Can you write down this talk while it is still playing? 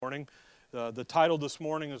morning. The title this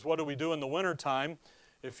morning is What Do We Do in the Wintertime?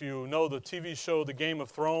 If you know the TV show The Game of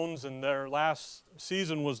Thrones and their last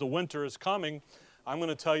season was The Winter is Coming, I'm going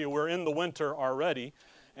to tell you we're in the winter already.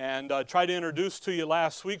 And I tried to introduce to you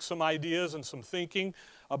last week some ideas and some thinking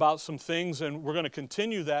about some things, and we're going to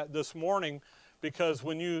continue that this morning, because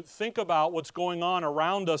when you think about what's going on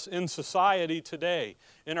around us in society today,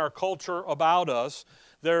 in our culture about us,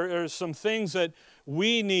 there are some things that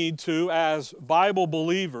we need to, as Bible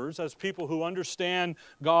believers, as people who understand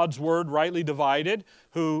God's Word rightly divided,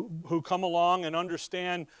 who come along and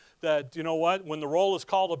understand that, you know what, when the roll is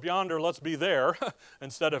called up yonder, let's be there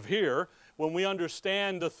instead of here. When we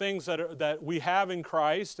understand the things that we have in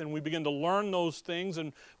Christ and we begin to learn those things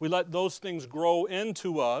and we let those things grow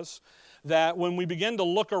into us, that when we begin to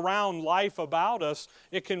look around life about us,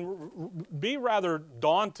 it can be rather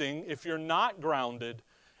daunting if you're not grounded.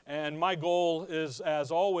 And my goal is,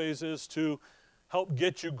 as always, is to help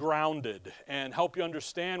get you grounded and help you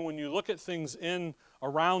understand when you look at things in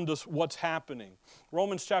around us what's happening.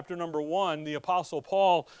 Romans chapter number 1, the Apostle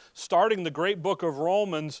Paul, starting the great book of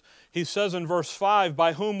Romans, he says in verse 5,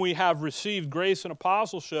 by whom we have received grace and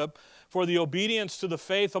apostleship for the obedience to the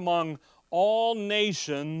faith among all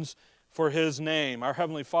nations for His name. Our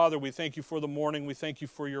Heavenly Father, we thank You for the morning. We thank You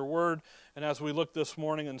for Your Word. And as we look this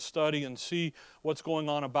morning and study and see what's going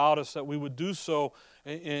on about us, that we would do so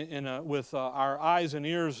with our eyes and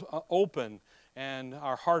ears open and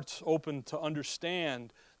our hearts open to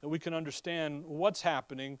understand, that we can understand what's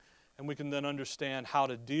happening and we can then understand how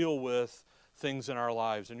to deal with things in our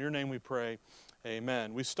lives. In Your name we pray,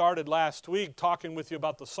 amen. We started last week talking with you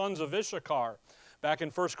about the sons of Issachar, back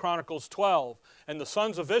in 1 Chronicles 12. And the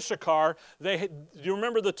sons of Issachar, do you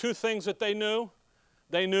remember the two things that they knew?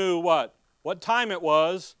 They knew what? What time it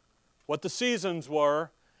was, what the seasons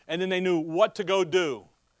were, and then they knew what to go do.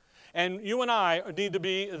 And you and I need to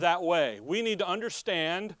be that way. We need to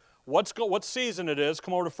understand what season it is.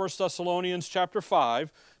 Come over to 1 Thessalonians chapter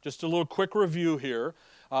 5, just a little quick review here.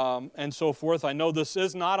 And so forth. I know this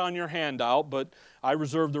is not on your handout, but I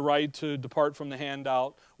reserve the right to depart from the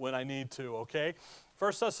handout when I need to, okay?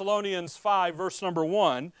 1 Thessalonians 5, verse number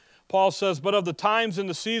 1, Paul says, but of the times and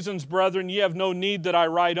the seasons, brethren, ye have no need that I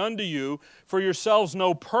write unto you, for yourselves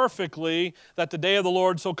know perfectly that the day of the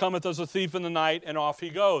Lord so cometh as a thief in the night, and off he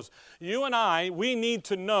goes. You and I, we need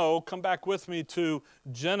to know, come back with me to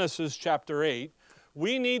Genesis chapter 8,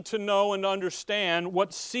 we need to know and understand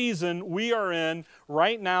what season we are in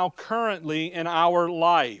right now, currently in our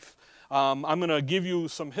life. I'm going to give you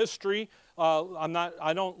some history.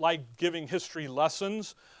 I don't like giving history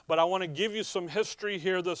lessons, but I want to give you some history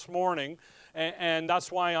here this morning, and that's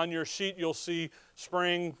why on your sheet you'll see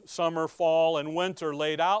spring, summer, fall, and winter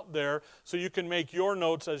laid out there, so you can make your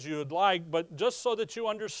notes as you would like, but just so that you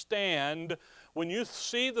understand when you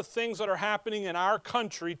see the things that are happening in our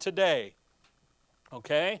country today.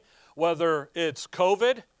 Okay, whether it's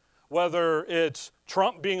COVID, whether it's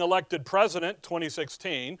Trump being elected president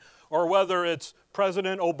 2016, or whether it's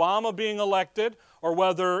President Obama being elected, or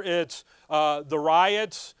whether it's the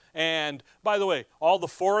riots, and by the way, all the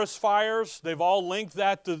forest fires, they've all linked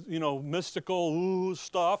that to, mystical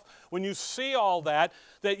stuff. When you see all that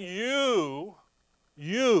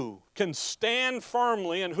you can stand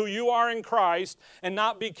firmly in who you are in Christ and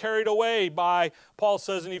not be carried away by, Paul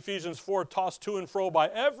says in Ephesians 4, tossed to and fro by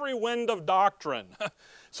every wind of doctrine.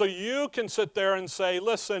 So you can sit there and say,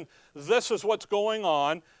 listen, this is what's going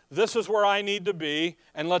on, this is where I need to be,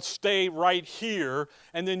 and let's stay right here.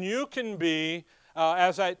 And then you can be,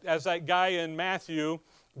 as that guy in Matthew,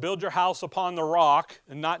 build your house upon the rock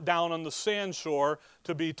and not down on the sand shore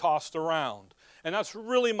to be tossed around. And that's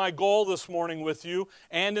really my goal this morning with you,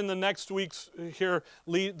 and in the next weeks here,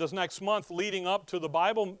 this next month, leading up to the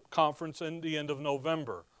Bible conference in the end of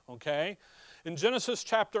November, okay? In Genesis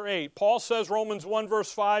chapter 8, Paul says, Romans 1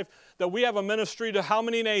 verse 5, that we have a ministry to how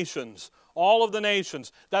many nations? All of the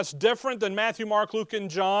nations. That's different than Matthew, Mark, Luke, and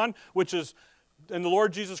John, which is in the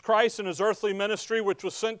Lord Jesus Christ and His earthly ministry, which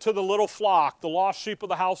was sent to the little flock, the lost sheep of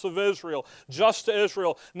the house of Israel, just to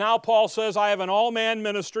Israel. Now Paul says, I have an all-man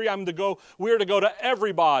ministry. We are to go to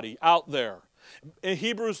everybody out there. In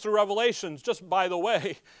Hebrews through Revelation, just by the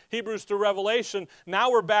way, Hebrews through Revelation, now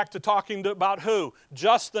we're back to talking about who?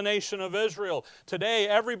 Just the nation of Israel. Today,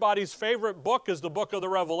 everybody's favorite book is the book of the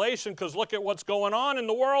Revelation, because look at what's going on in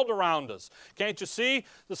the world around us. Can't you see?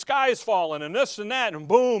 The sky is falling and this and that and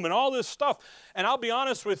boom and all this stuff. And I'll be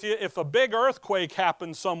honest with you, if a big earthquake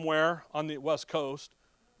happens somewhere on the West Coast,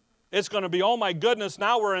 it's going to be, oh my goodness,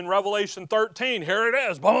 now we're in Revelation 13. Here it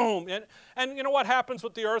is, boom. And you know what happens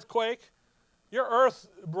with the earthquake? Your earth,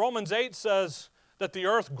 Romans 8 says that the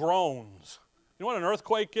earth groans. You know what an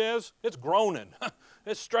earthquake is? It's groaning.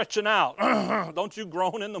 It's stretching out. Don't you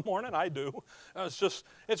groan in the morning? I do.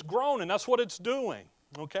 It's groaning. That's what it's doing.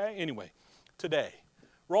 Okay? Anyway, today,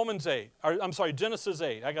 Genesis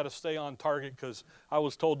 8. I got to stay on target because I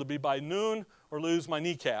was told to be by noon or lose my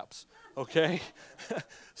kneecaps. Okay?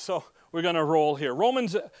 So we're going to roll here.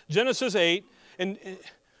 Genesis 8.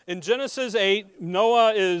 In Genesis 8,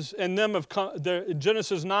 Noah is, and them have come,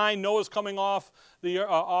 Genesis 9, Noah's coming off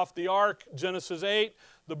the ark. Genesis 8,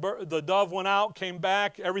 the dove went out, came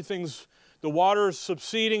back, the water is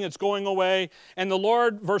subsiding, it's going away. And the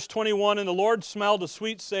Lord, verse 21, and the Lord smelled a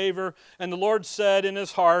sweet savor, and the Lord said in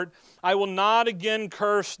his heart, I will not again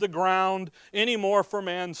curse the ground any more for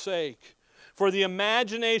man's sake. For the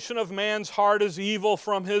imagination of man's heart is evil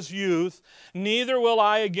from his youth, neither will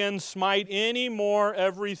I again smite any more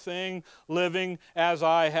everything living as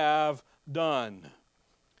I have done.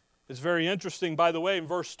 It's very interesting, by the way, in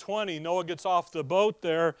verse 20, Noah gets off the boat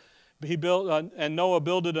there. And Noah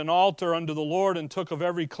builded an altar unto the Lord and took of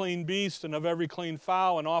every clean beast and of every clean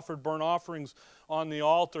fowl and offered burnt offerings on the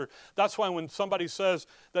altar. That's why when somebody says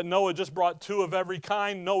that Noah just brought 2 of every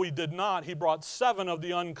kind, no, he did not. He brought 7 of the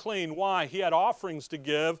unclean. Why? He had offerings to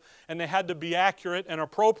give, and they had to be accurate and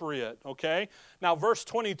appropriate, okay? Now, verse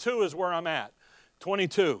 22 is where I'm at.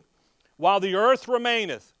 22. While the earth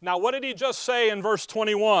remaineth. Now, what did he just say in verse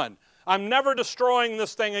 21? I'm never destroying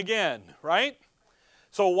this thing again, right?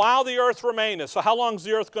 So while the earth remaineth. So how long is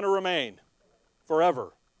the earth going to remain?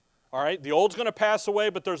 Forever. All right? The old's going to pass away,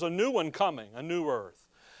 but there's a new one coming, a new earth.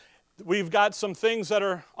 We've got some things that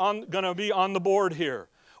are going to be on the board here.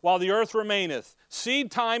 While the earth remaineth,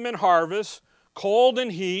 seed time and harvest, cold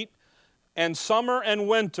and heat, and summer and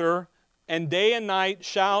winter, and day and night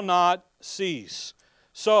shall not cease.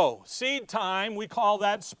 So, seed time, we call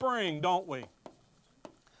that spring, don't we?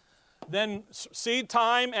 Then seed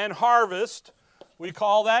time and harvest, we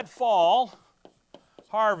call that fall,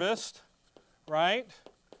 harvest, right?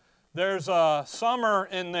 There's a summer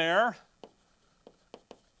in there,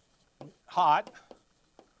 hot.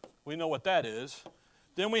 We know what that is.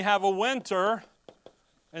 Then we have a winter,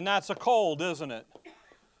 and that's a cold, isn't it?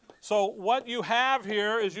 So what you have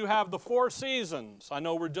here is you have the 4 seasons. I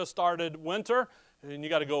know we just started winter, and you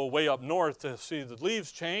got to go way up north to see the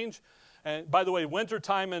leaves change. And by the way,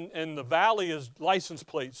 wintertime in the valley is license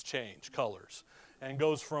plates change colors and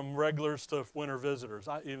goes from regulars to winter visitors,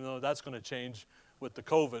 even though that's going to change with the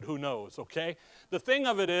COVID, who knows, okay? The thing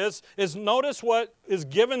of it is notice what is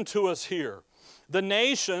given to us here. The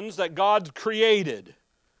nations that God created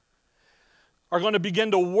are going to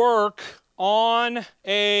begin to work on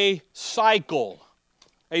a cycle,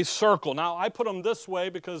 a circle. Now, I put them this way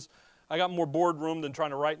because I got more boardroom than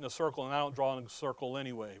trying to write in a circle, and I don't draw in a circle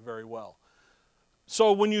anyway very well.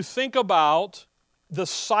 So when you think about the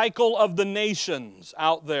cycle of the nations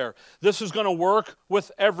out there, this is going to work with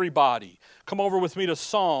everybody. Come over with me to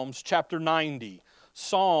Psalms chapter 90.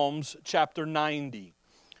 Psalms chapter 90.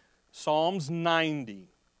 Psalms 90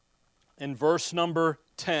 and verse number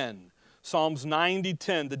 10. Psalms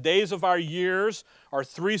 90:10. The days of our years are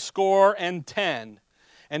 70,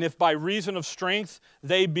 and if by reason of strength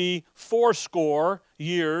they be 80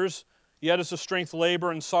 years, yet is the strength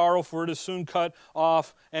labor and sorrow, for it is soon cut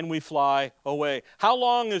off, and we fly away. How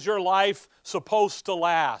long is your life supposed to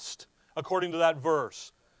last, according to that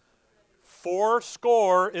verse?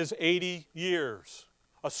 80 is 80 years.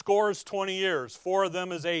 A score is 20 years. 4 of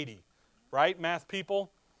them is 80. Right, math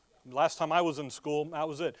people? Last time I was in school, that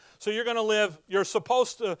was it. So you're going to live,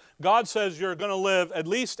 God says you're going to live at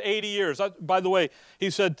least 80 years. By the way,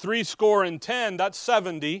 he said 70, that's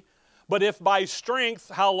 70. But if by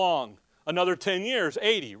strength, how long? Another 10 years,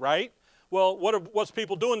 80, right? Well, what's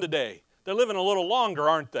people doing today? They're living a little longer,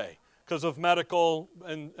 aren't they? Because of medical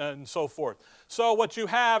and so forth. So what you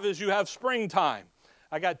have is you have springtime.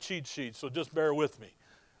 I got cheat sheets, so just bear with me.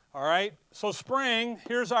 All right? So spring,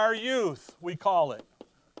 here's our youth, we call it.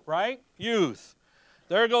 Right? Youth.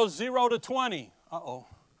 There goes 0 to 20. Uh-oh.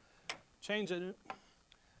 Change it.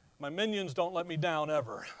 My minions don't let me down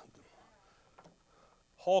ever.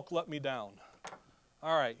 Hulk let me down.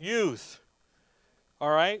 All right, youth. All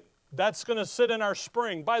right? That's going to sit in our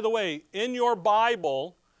spring. By the way, in your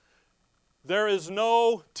Bible, there is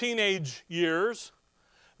no teenage years.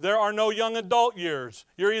 There are no young adult years.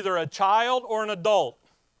 You're either a child or an adult.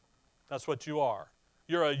 That's what you are.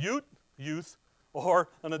 You're a youth, or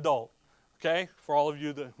an adult, okay? For all of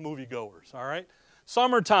you, the moviegoers, all right?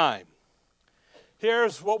 Summertime.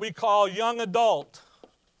 Here's what we call young adult,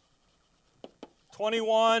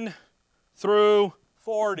 21 through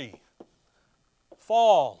 40.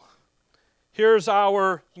 Fall. Here's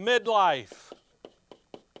our midlife.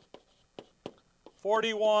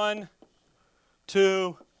 41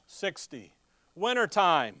 to 60.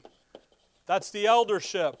 Wintertime, that's the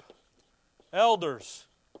eldership. Elders,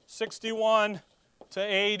 61 to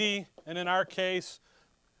 80, and in our case,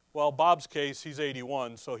 well, Bob's case, he's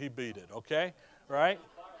 81, so he beat it, okay? Right?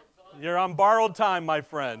 You're on borrowed time, my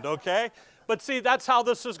friend, okay? But see, that's how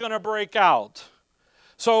this is going to break out.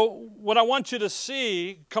 So what I want you to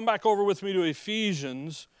see, come back over with me to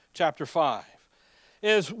Ephesians chapter 5,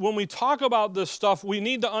 is when we talk about this stuff, we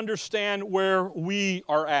need to understand where we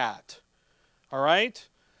are at, all right?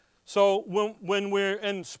 So when we're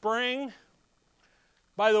in spring,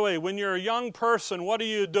 by the way, when you're a young person, what are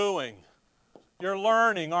you doing? You're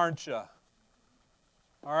learning, aren't you?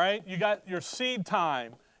 All right? You got your seed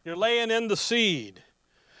time. You're laying in the seed.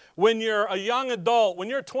 When you're a young adult, when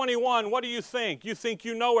you're 21, what do you think? You think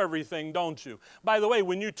you know everything, don't you? By the way,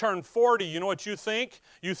 when you turn 40, you know what you think?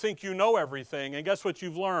 You think you know everything. And guess what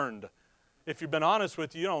you've learned? If you've been honest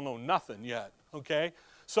with you, you don't know nothing yet, okay?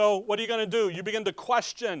 So what are you going to do? You begin to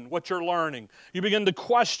question what you're learning. You begin to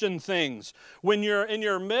question things. When you're in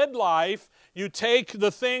your midlife, you take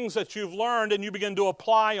the things that you've learned and you begin to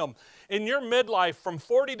apply them. In your midlife, from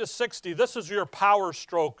 40 to 60, this is your power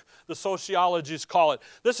stroke, the sociologists call it.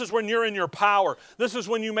 This is when you're in your power. This is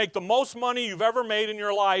when you make the most money you've ever made in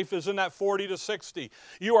your life, is in that 40 to 60.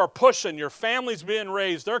 You are pushing. Your family's being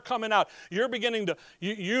raised. They're coming out. You're beginning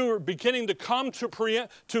to come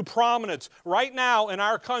to prominence. Right now in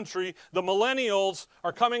our country, the millennials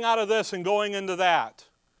are coming out of this and going into that.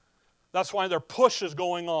 That's why their push is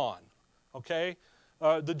going on, okay?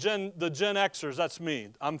 The Gen Xers, that's me.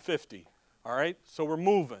 I'm 50, all right? So we're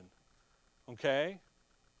moving, okay?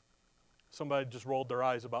 Somebody just rolled their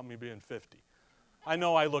eyes about me being 50. I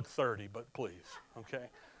know I look 30, but please, okay?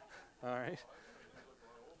 All right?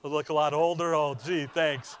 I look a lot older? Oh, gee,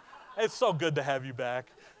 thanks. It's so good to have you back.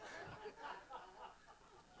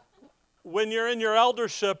 When you're in your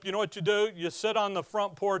eldership, you know what you do? You sit on the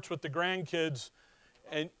front porch with the grandkids,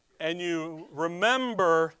 and you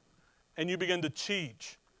remember, and you begin to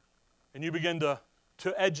teach, and you begin to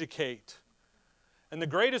educate. And the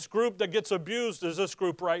greatest group that gets abused is this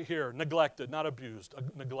group right here, neglected, not abused,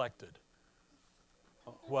 neglected.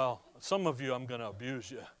 Well, some of you, I'm going to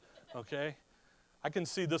abuse you, okay? I can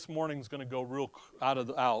see this morning's going to go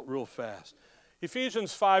out real fast.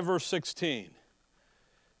 Ephesians 5, verse 16.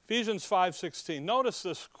 Ephesians 5:16. Notice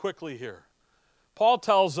this quickly here. Paul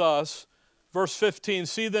tells us, verse 15,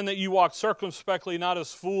 see then that you walk circumspectly, not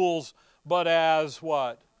as fools, but as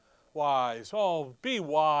what? Wise. Oh, be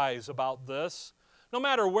wise about this. No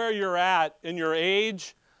matter where you're at in your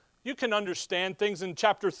age, you can understand things. In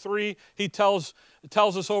chapter 3, he tells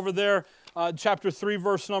us over there, chapter 3,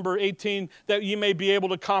 verse number 18, that you may be able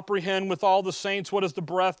to comprehend with all the saints what is the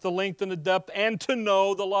breadth, the length, and the depth, and to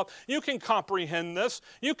know the love. You can comprehend this.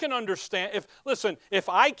 You can understand. Listen, if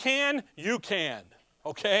I can, you can.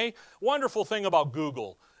 Okay? Wonderful thing about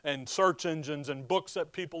Google and search engines and books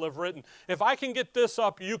that people have written. If I can get this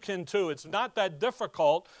up, you can too. It's not that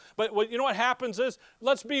difficult. But you know what happens is,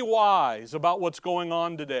 let's be wise about what's going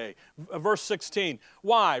on today. Verse 16.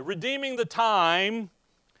 Why? Redeeming the time,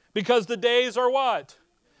 because the days are what?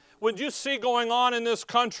 What you see going on in this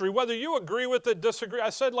country, whether you agree with it, disagree. I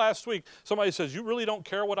said last week, somebody says, you really don't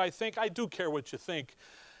care what I think? I do care what you think.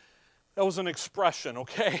 That was an expression,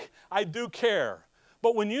 okay? I do care.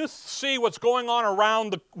 But when you see what's going on around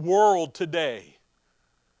the world today,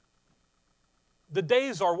 the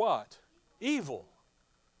days are what? Evil.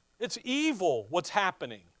 It's evil what's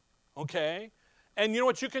happening, okay? And you know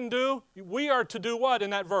what you can do? We are to do what in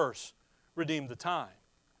that verse? Redeem the time.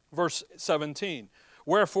 Verse 17.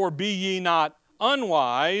 Wherefore be ye not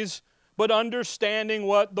unwise, but understanding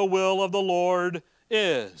what the will of the Lord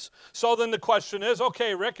is. So then the question is,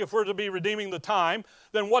 okay, Rick, if we're to be redeeming the time,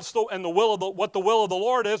 then what the will of the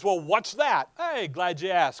Lord is? Well, what's that? Hey, glad you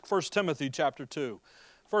asked. 1 Timothy chapter 2.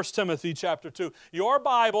 1 Timothy chapter 2. Your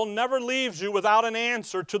Bible never leaves you without an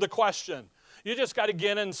answer to the question. You just got to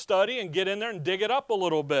get in and study and get in there and dig it up a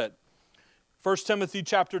little bit. 1 Timothy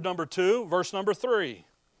chapter number 2, verse number 3.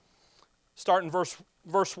 Start in verse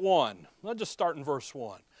 1. Let's just start in verse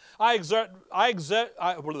 1. I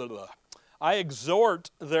exhort,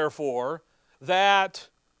 therefore, that,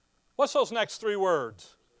 what's those next three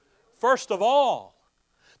words? First of all.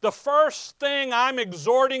 The first thing I'm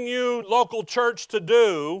exhorting you, local church, to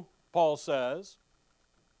do, Paul says,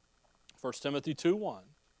 1 Timothy 2:1,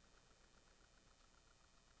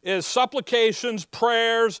 is supplications,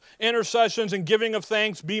 prayers, intercessions, and giving of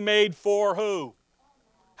thanks be made for who?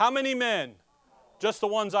 How many men? Just the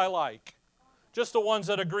ones I like. Just the ones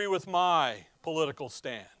that agree with my political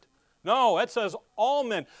stand. No, it says all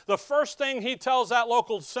men. The first thing he tells that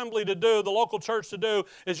local assembly to do, the local church to do,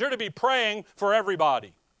 is you're to be praying for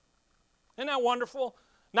everybody. Isn't that wonderful?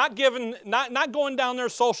 Not going down there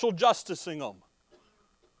social justicing them.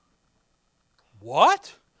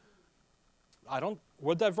 What?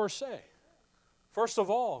 What'd that verse say? First of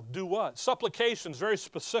all, do what? Supplications, very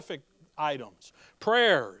specific items.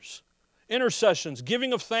 Prayers, intercessions,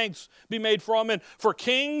 giving of thanks be made for all men, for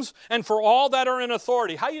kings and for all that are in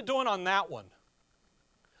authority. How you doing on that one?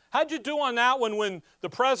 How'd you do on that one when the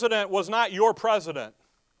president was not your president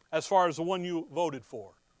as far as the one you voted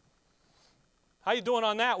for? How you doing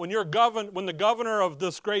on that when the governor of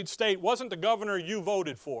this great state wasn't the governor you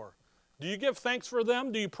voted for? Do you give thanks for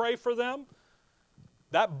them? Do you pray for them?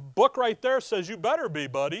 That book right there says you better be,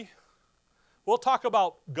 buddy. We'll talk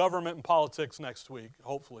about government and politics next week,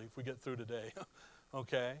 hopefully, if we get through today.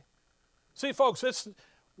 Okay? See, folks,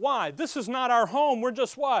 why? This is not our home. We're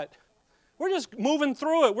just what? We're just moving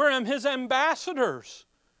through it. We're His ambassadors.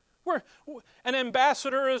 An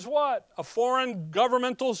ambassador is what? A foreign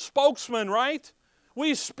governmental spokesman, right?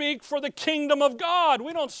 We speak for the kingdom of God.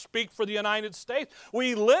 We don't speak for the United States.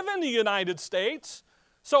 We live in the United States.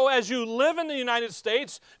 So as you live in the United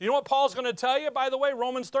States, you know what Paul's going to tell you, by the way,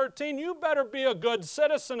 Romans 13, you better be a good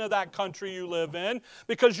citizen of that country you live in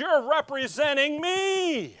because you're representing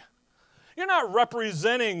me. You're not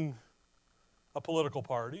representing a political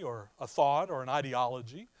party or a thought or an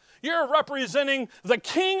ideology. You're representing the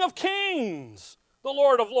King of Kings, the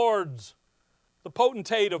Lord of Lords, the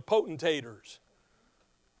potentate of potentators.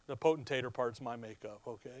 The potentator part's my makeup,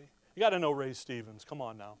 okay? You got to know Ray Stevens. Come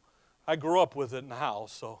on now. I grew up with it in the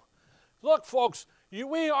house. So, look, folks,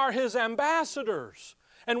 we are His ambassadors.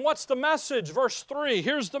 And what's the message? Verse 3,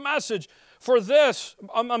 here's the message. Verse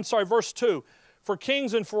 2. For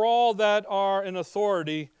kings and for all that are in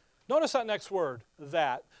authority. Notice that next word,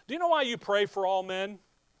 that. Do you know why you pray for all men?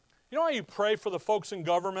 You know why you pray for the folks in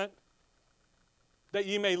government? That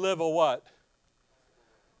ye may live a what?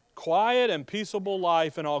 Quiet and peaceable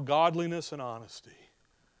life in all godliness and honesty.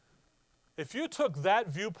 If you took that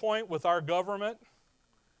viewpoint with our government,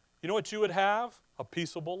 you know what you would have? A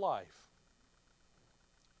peaceable life.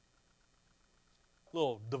 A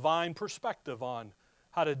little divine perspective on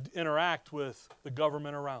how to interact with the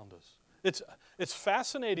government around us. It's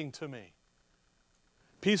fascinating to me.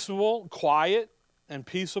 Peaceable, quiet, and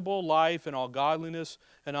peaceable life in all godliness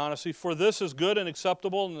and honesty. For this is good and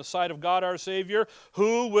acceptable in the sight of God our Savior,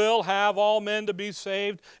 who will have all men to be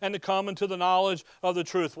saved and to come into the knowledge of the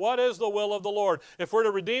truth. What is the will of the Lord? If we're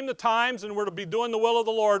to redeem the times and we're to be doing the will of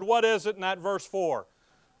the Lord, what is it in that verse 4?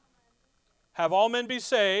 Have all men be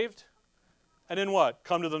saved, and in what?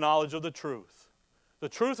 Come to the knowledge of the truth. The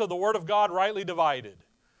truth of the Word of God rightly divided.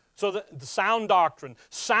 So that the sound doctrine,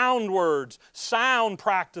 sound words, sound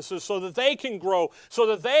practices so that they can grow, so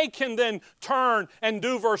that they can then turn and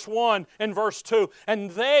do verse 1 and verse 2.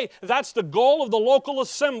 And that's the goal of the local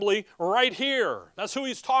assembly right here. That's who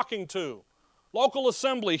he's talking to. Local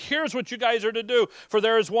assembly, here's what you guys are to do. For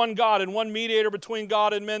there is one God and one mediator between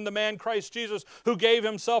God and men, the man Christ Jesus, who gave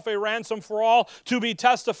Himself a ransom for all to be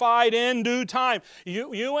testified in due time.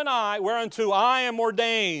 You and I, whereunto I am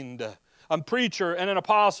ordained, a preacher and an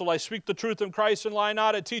apostle. I speak the truth in Christ and lie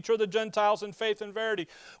not, a teacher of the Gentiles in faith and verity.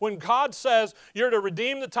 When God says you're to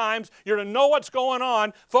redeem the times, you're to know what's going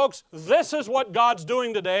on, folks, this is what God's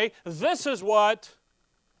doing today. This is what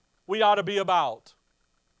we ought to be about.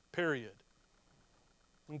 Period.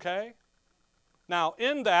 Okay? Now,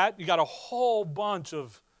 in that, you got a whole bunch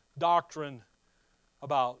of doctrine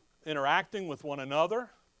about interacting with one another.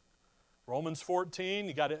 Romans 14,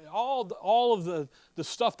 you got all of the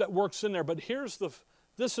stuff that works in there. But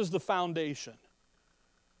this is the foundation.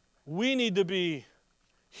 We need to be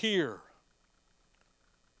here.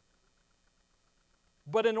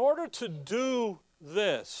 But in order to do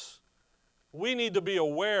this, we need to be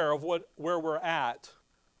aware of where we're at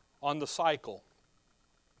on the cycle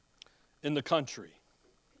in the country.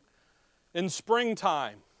 In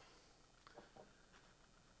springtime,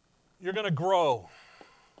 you're going to grow.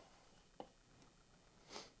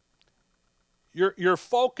 Your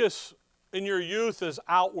focus in your youth is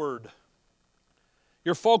outward.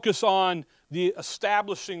 Your focus on the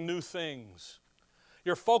establishing new things.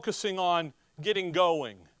 You're focusing on getting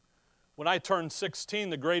going. When I turned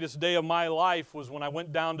 16, the greatest day of my life was when I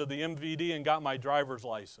went down to the MVD and got my driver's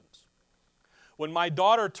license. When my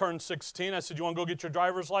daughter turned 16, I said, "You want to go get your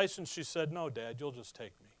driver's license?" She said, "No, Dad, you'll just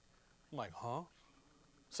take me." I'm like, "Huh?"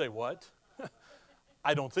 Say what?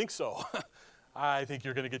 I don't think so. I think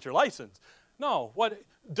you're going to get your license. No, what?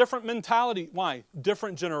 Different mentality. Why?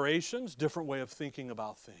 Different generations, different way of thinking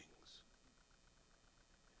about things.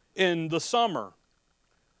 in the summer.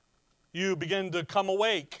 You begin to come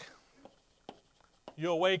awake.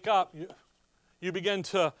 You'll wake up. You begin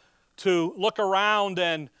to look around,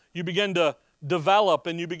 and you begin to develop,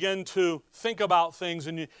 and you begin to think about things,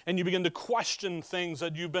 and you begin to question things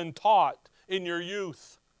that you've been taught in your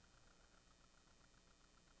youth.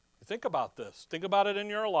 Think about this. Think about it in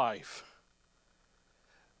your life.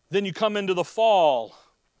 Then you come into the fall.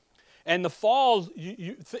 And the fall,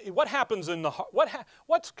 what happens in the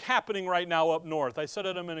what's happening right now up north? I said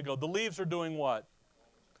it a minute ago. The leaves are doing what?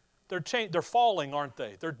 They're falling, aren't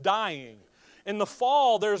they? They're dying. In the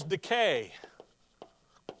fall, there's decay.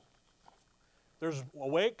 There's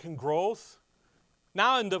awake and growth.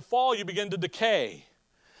 Now in the fall, you begin to decay.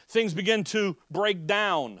 Things begin to break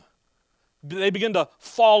down. They begin to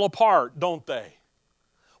fall apart, don't they?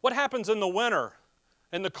 What happens in the winter,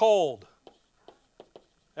 in the cold?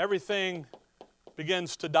 Everything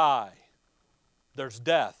begins to die. There's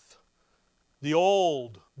death. The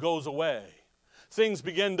old goes away. Things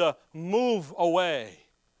begin to move away.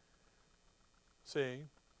 See?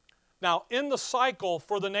 Now, in the cycle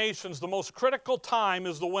for the nations, the most critical time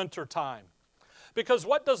is the winter time. Because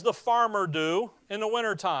what does the farmer do in the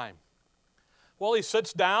winter time? Well, he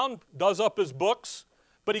sits down, does up his books,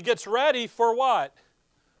 but he gets ready for what?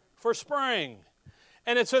 For spring.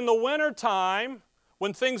 And it's in the winter time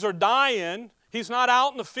when things are dying. He's not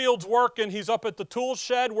out in the fields working. He's up at the tool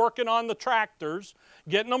shed working on the tractors,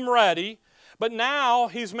 getting them ready. But now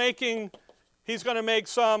he's going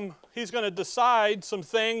to decide some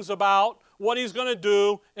things about what he's going to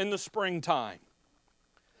do in the springtime.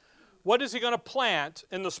 What is he going to plant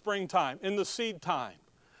in the springtime, in the seed time?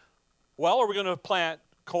 Well, are we going to plant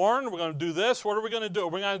corn? We're going to do this. What are we going to do?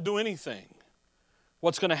 We're going to do anything.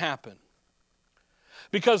 What's going to happen?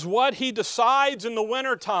 Because what he decides in the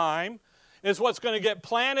wintertime is what's going to get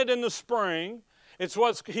planted in the spring. It's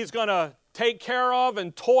what he's going to take care of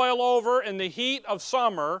and toil over in the heat of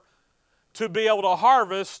summer to be able to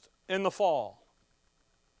harvest in the fall.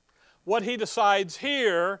 What he decides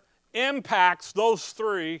here impacts those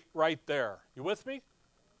three right there. You with me?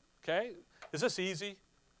 Okay? Is this easy?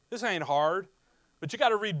 This ain't hard. But you got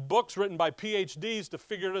to read books written by PhDs to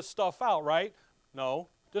figure this stuff out, right? No,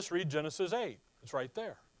 just read Genesis 8. It's right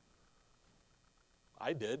there.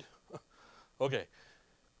 I did. Okay.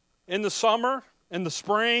 In the summer, in the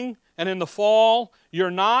spring, and in the fall, you're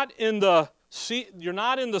not in the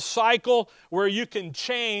cycle where you can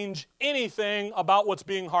change anything about what's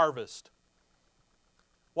being harvested.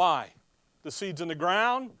 Why? The seed's in the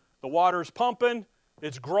ground, the water's pumping,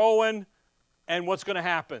 it's growing, and what's going to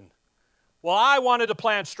happen? Well, I wanted to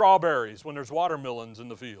plant strawberries when there's watermelons in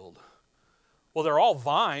the field. Well, they're all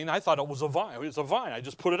vine. I thought it was a vine. It's a vine. I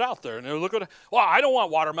just put it out there. And they're looking at it. Well, I don't want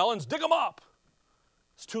watermelons. Dig them up.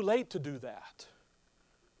 It's too late to do that.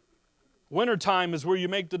 Wintertime is where you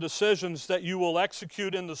make the decisions that you will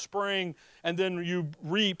execute in the spring, and then you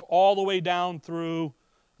reap all the way down through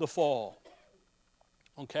the fall.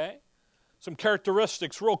 Okay? Some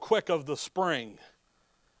characteristics real quick of the spring.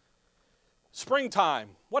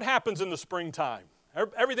 Springtime. What happens in the springtime?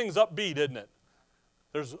 Everything's upbeat, isn't it?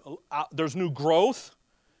 There's new growth.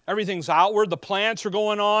 Everything's outward. The plants are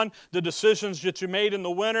going on. The decisions that you made in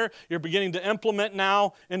the winter, you're beginning to implement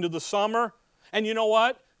now into the summer. And you know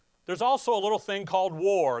what? There's also a little thing called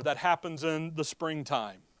war that happens in the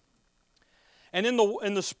springtime. And in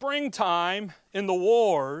the springtime, in the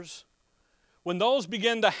wars, when those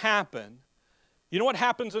begin to happen, you know what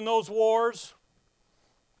happens in those wars?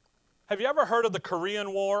 Have you ever heard of the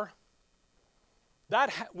Korean War?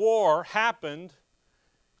 That war happened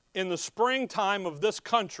in the springtime of this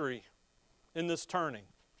country, in this turning.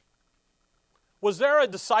 Was there a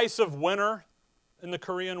decisive winner in the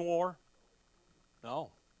Korean War? No.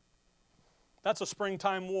 That's a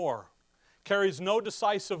springtime war. Carries no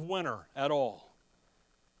decisive winner at all.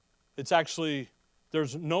 It's actually,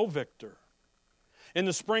 there's no victor. In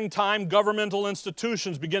the springtime, governmental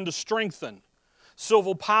institutions begin to strengthen.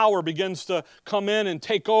 Civil power begins to come in and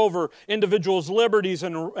take over. Individuals' liberties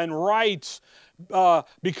and rights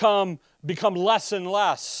become less and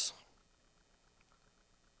less.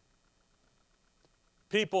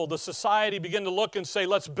 People, the society begin to look and say,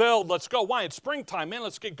 let's build, let's go. Why? It's springtime, man,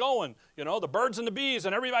 let's get going. You know, the birds and the bees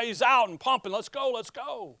and everybody's out and pumping, let's go, let's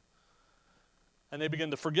go. And they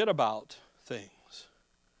begin to forget about things.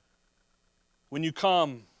 When you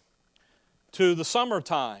come to the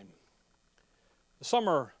summertime,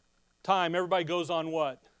 everybody goes on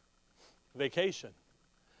what? Vacation.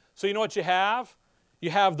 So you know what you have? You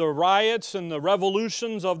have the riots and the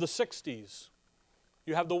revolutions of the 60s.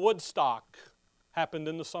 You have the Woodstock, happened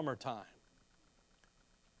in the summertime.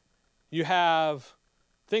 You have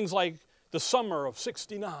Things like the summer of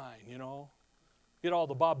 '69, you know. Get all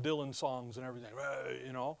the Bob Dylan songs and everything,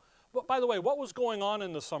 you know. But by the way, what was going on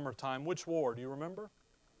in the summertime? Which war, do you remember?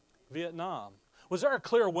 Vietnam. Was there a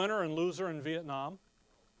clear winner and loser in Vietnam?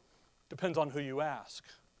 Depends on who you ask.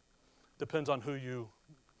 Depends on who you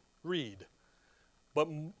read.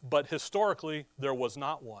 But historically, there was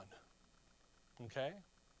not one. Okay?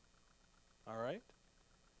 All right?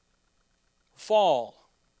 Fall.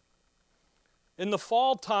 In the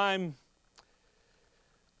fall time,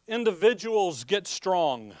 individuals get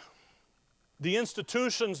strong. The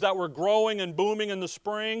institutions that were growing and booming in the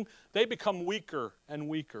spring, they become weaker and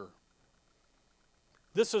weaker.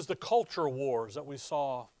 This is the culture wars that we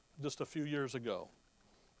saw just a few years ago.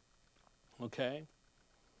 Okay?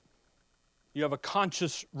 You have a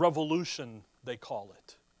conscious revolution, they call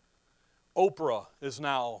it. Oprah is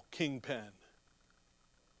now kingpin.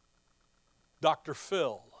 Dr.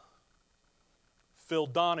 Phil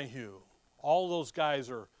Donahue, all those guys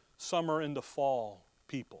are summer into fall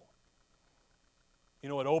people. You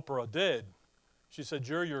know what Oprah did? She said,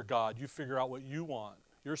 you're your God. You figure out what you want.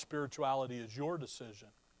 Your spirituality is your decision.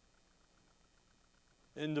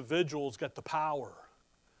 Individuals get the power.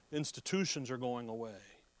 Institutions are going away.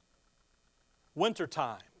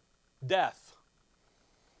 Wintertime, death.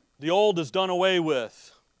 The old is done away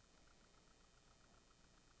with.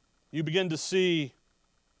 You begin to see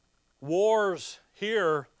wars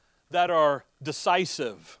here that are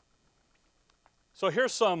decisive. So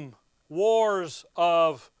here's some wars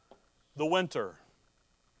of the winter.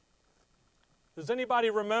 Does anybody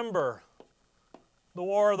remember the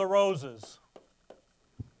War of the Roses?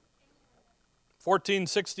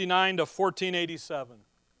 1469 to 1487.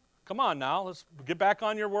 Come on now, let's get back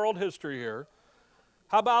on your world history here.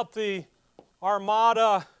 How about the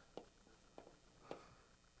Armada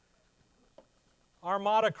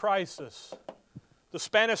crisis? The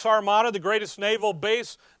Spanish Armada, the greatest naval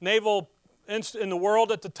base, naval in the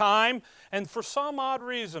world at the time, and for some odd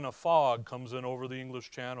reason a fog comes in over the English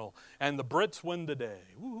Channel, and the Brits win the day.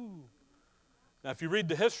 Woo-hoo. Now if you read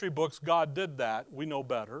the history books, God did that. We know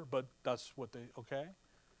better, but that's what they, okay?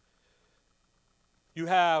 You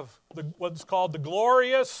have what's called the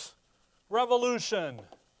Glorious Revolution.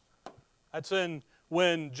 That's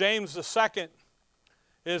when James II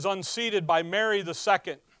is unseated by Mary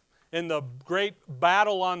II in the great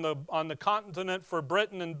battle on the continent for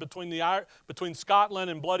Britain and between Scotland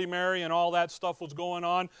and Bloody Mary and all that stuff was going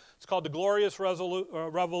on. It's called the Glorious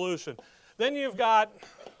Revolution. Then you've got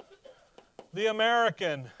the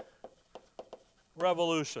American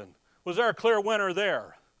Revolution. Was there a clear winner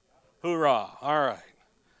there? Hoorah. All right.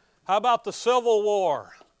 How about the Civil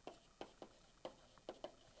War?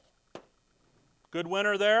 Good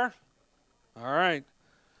winner there? All right.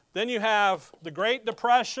 Then you have the Great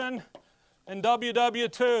Depression and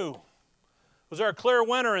WW2. Was there a clear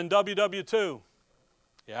winner in WW2?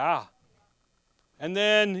 Yeah. And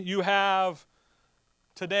then you have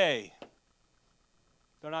today.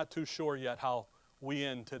 They're not too sure yet how we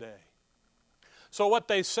end today. So what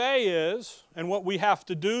they say is, and what we have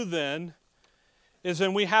to do then, is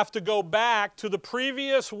then we have to go back to the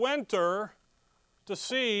previous winter to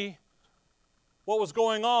see what was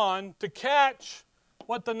going on, to catch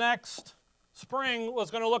what the next spring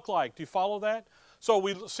was going to look like. Do you follow that? So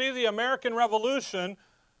we see the American Revolution.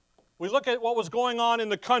 We look at what was going on in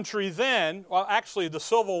the country then. Well, actually, the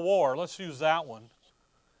Civil War. Let's use that one.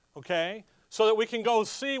 Okay? So that we can go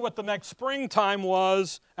see what the next springtime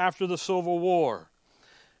was after the Civil War.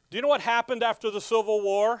 Do you know what happened after the Civil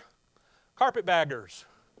War? Carpetbaggers.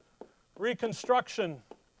 Reconstruction.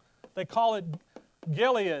 They call it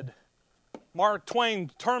Gilead. Mark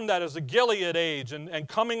Twain termed that as the Gilead age and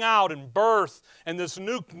coming out and birth, and this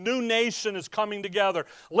new nation is coming together.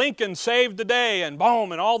 Lincoln saved the day, and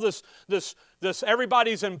boom, and all this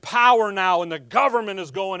everybody's in power now, and the government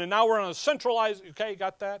is going, and now we're on a centralized, okay, you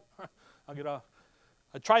got that? I'll get off.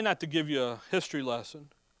 I try not to give you a history lesson.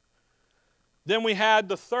 Then we had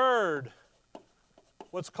the third,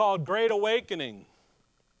 what's called Great Awakening.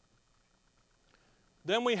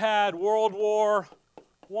 Then we had World War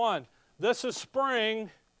I. This is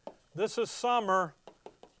spring, this is summer,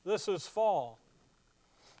 this is fall.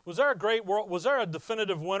 Was there a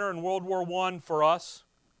definitive winner in World War I for us?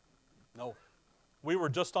 No. We were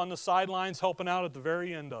just on the sidelines helping out at the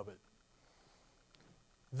very end of it.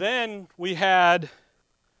 Then we had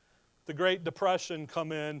the Great Depression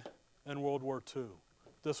come in and World War II.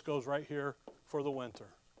 This goes right here for the winter.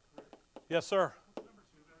 Yes, sir?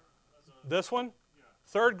 This one?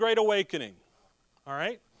 Third Great Awakening. All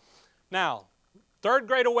right? Now, Third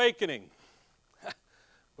Great Awakening.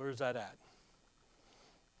 Where's that at?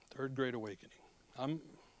 Third Great Awakening.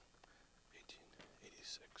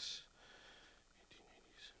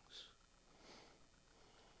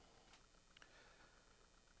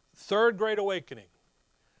 Third Great Awakening.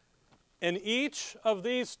 In each of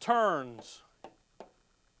these turns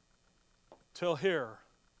till here,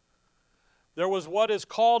 there was what is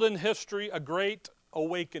called in history a Great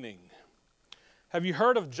Awakening. Have you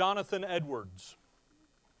heard of Jonathan Edwards?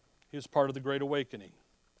 He was part of the Great Awakening.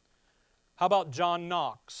 How about John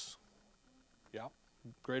Knox? Yeah,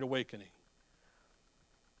 Great Awakening.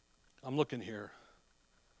 I'm looking here.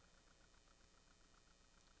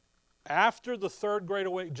 After the Third Great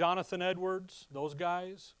Awakening, Jonathan Edwards, those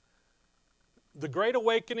guys, the Great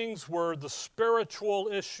Awakenings were the spiritual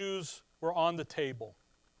issues were on the table.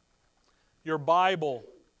 Your Bible,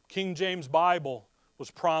 King James Bible, was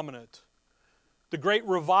prominent. The great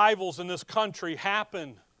revivals in this country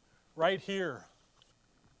happened right here.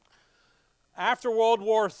 After World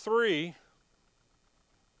War II,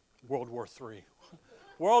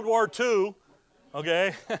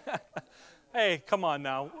 okay? Hey, come on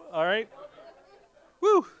now, all right?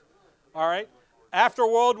 Woo! All right. After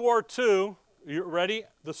World War II, you ready?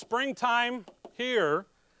 The springtime here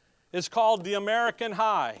is called the American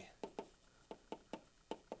High.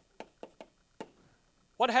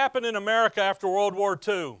 What happened in America after World War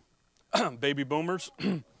II? Baby boomers.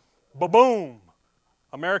 Ba-boom.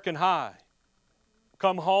 American High.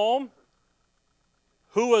 Come home.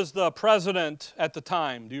 Who was the president at the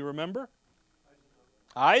time? Do you remember?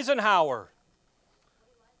 Eisenhower.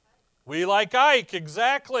 We like Ike,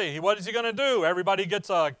 exactly. What is he going to do? Everybody gets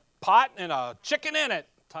a pot and a chicken in it.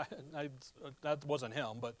 That wasn't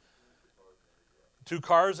him, but 2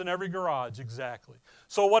 cars in every garage, exactly.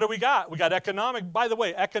 So what do we got? We got economic. By the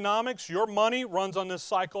way, economics, your money runs on this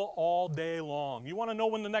cycle all day long. You want to know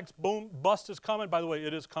when the next boom bust is coming? By the way,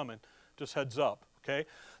 it is coming. Just heads up, okay?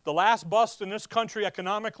 The last bust in this country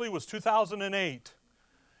economically was 2008.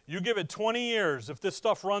 You give it 20 years. If this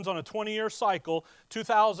stuff runs on a 20-year cycle,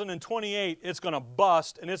 2028, it's going to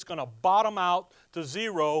bust, and it's going to bottom out to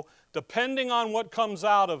zero, depending on what comes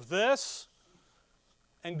out of this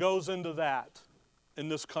and goes into that in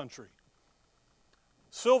this country.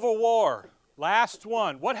 Civil War, last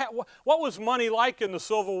one. What was money like in the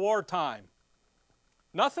Civil War time?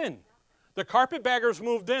 Nothing. The carpetbaggers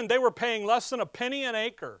moved in. They were paying less than a penny an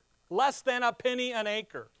acre. Less than a penny an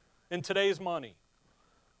acre in today's money.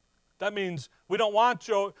 That means we don't want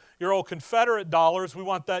your old Confederate dollars. We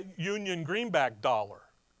want that Union greenback dollar.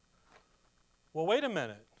 Well, wait a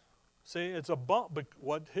minute. See, it's a bump. But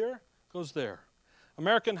what here goes there?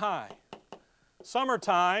 American High.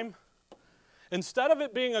 Summertime. Instead of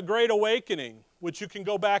it being a great awakening, which you can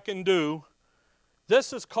go back and do,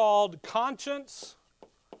 this is called consciousness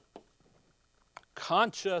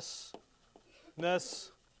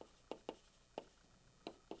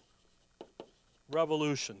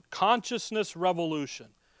revolution. Consciousness revolution.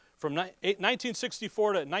 From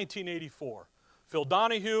 1964 to 1984. Phil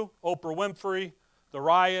Donahue, Oprah Winfrey, the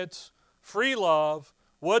riots, free love,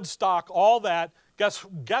 Woodstock, all that.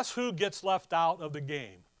 Guess who gets left out of the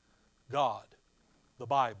game? God, the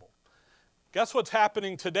Bible. Guess what's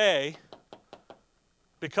happening today?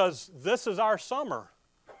 Because this is our summer,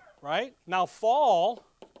 right? Now fall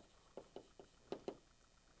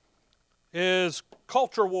is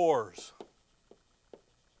culture wars.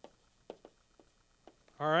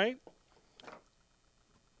 All right?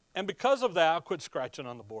 And because of that, I'll quit scratching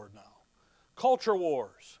on the board now. Culture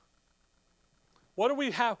wars. What do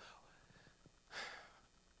we have?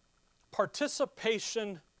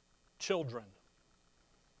 Participation children.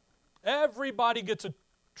 Everybody gets a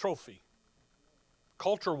trophy.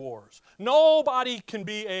 Culture wars. Nobody can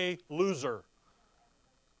be a loser.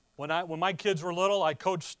 When my kids were little, I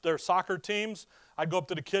coached their soccer teams. I'd go up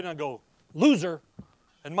to the kid and I'd go, loser.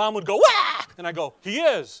 And mom would go, wah! And I go, he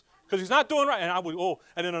is, because he's not doing right. And I would, oh,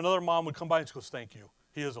 and then another mom would come by and she goes, thank you.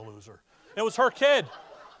 He is a loser. It was her kid.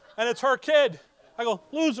 And it's her kid. I go,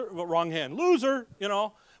 loser, well, wrong hand, loser, you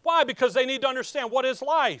know. Why? Because they need to understand what is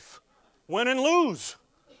life. Win and lose.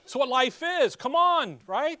 That's what life is. Come on,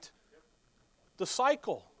 right? The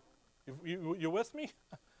cycle. You with me?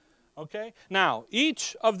 Okay. Now,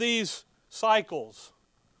 each of these cycles,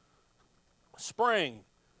 spring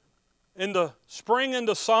into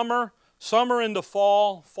summer, summer into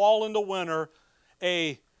fall, fall into winter,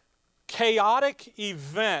 a chaotic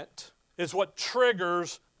event is what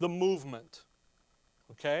triggers the movement.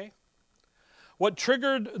 Okay? What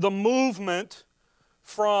triggered the movement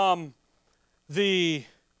from the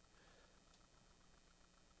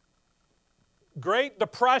Great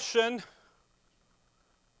Depression,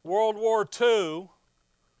 World War II,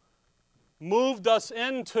 moved us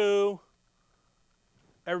into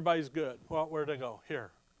everybody's good. Well, where'd they go?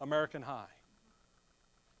 Here, American High.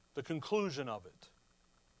 The conclusion of it.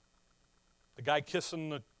 The guy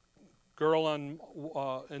kissing Girl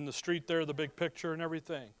in the street there, the big picture and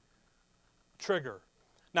everything. Trigger.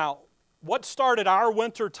 Now, what started our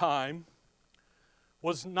winter time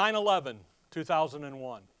was 9/11,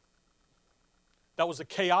 2001. That was a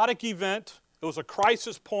chaotic event. It was a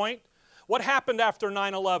crisis point. What happened after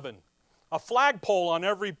 9/11? A flagpole on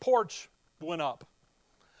every porch went up.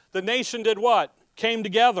 The nation did what? Came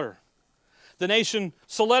together. The nation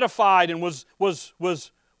solidified and was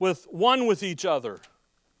with one with each other.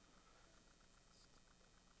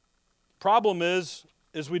 Problem is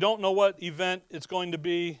we don't know what event it's going to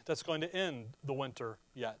be that's going to end the winter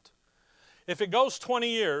yet. If it goes 20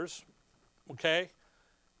 years, okay,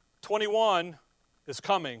 21 is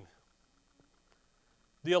coming.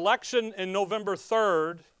 The election in November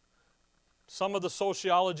 3rd, some of the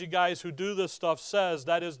sociology guys who do this stuff says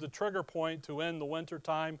that is the trigger point to end the winter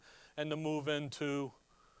time and to move into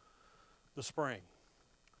the spring.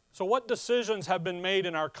 So what decisions have been made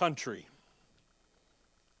in our country?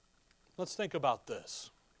 Let's think about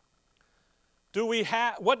this. Do we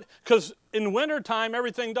have, because in wintertime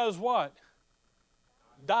everything does what?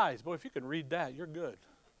 Dies. Boy, if you can read that, you're good.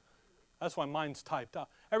 That's why mine's typed out.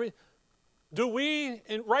 Right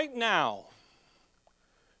now,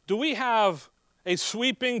 do we have a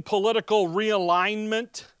sweeping political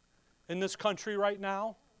realignment in this country right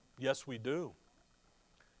now? Yes, we do.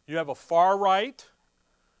 You have a far right,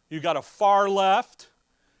 you got a far left,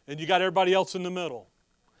 and you got everybody else in the middle.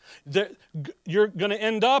 You're going to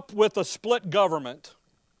end up with a split government,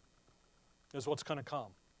 is what's going to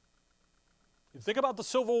come. You think about the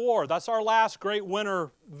Civil War. That's our last great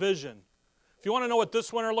winter vision. If you want to know what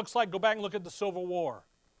this winter looks like, go back and look at the Civil War.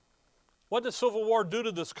 What did the Civil War do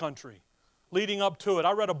to this country leading up to it?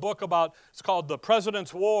 I read a book about, it's called The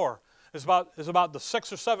President's War. It's about the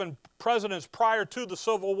 6 or 7 presidents prior to the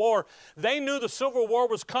Civil War. They knew the Civil War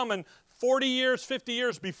was coming 40 years, 50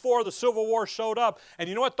 years before the Civil War showed up. And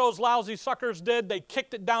you know what those lousy suckers did? They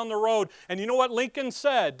kicked it down the road. And you know what Lincoln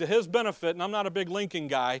said to his benefit, and I'm not a big Lincoln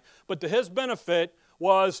guy, but to his benefit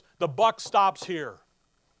was the buck stops here.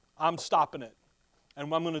 I'm stopping it.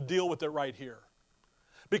 And I'm going to deal with it right here.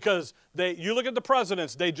 Because you look at the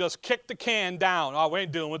presidents, they just kicked the can down. Oh, we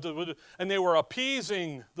ain't dealing with it. And they were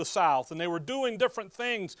appeasing the South, and they were doing different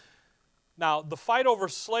things. Now, the fight over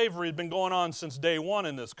slavery had been going on since day one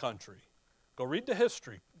in this country. Go read the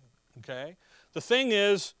history, okay? The thing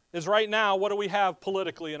is right now, what do we have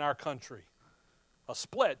politically in our country? A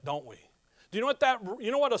split, don't we? Do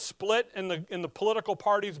you know what a split in the political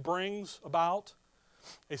parties brings about?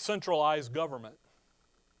 A centralized government.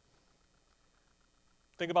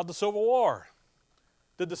 Think about the Civil War.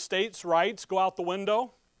 Did the states' rights go out the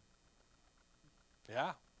window?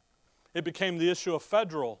 Yeah. It became the issue of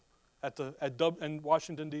federal in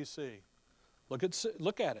Washington, D.C. Look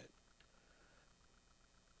at it.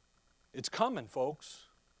 It's coming, folks.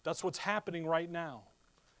 That's what's happening right now.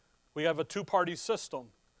 We have a two-party system.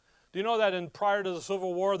 Do you know that prior to the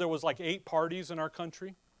Civil War, there was like 8 parties in our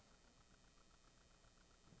country?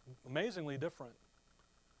 Amazingly different.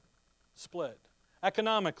 Split.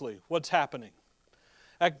 Economically, what's happening?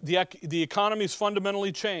 The economy's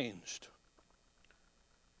fundamentally changed.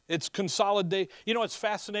 It's consolidated. You know, it's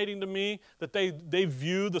fascinating to me that they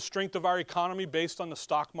view the strength of our economy based on the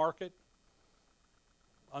stock market,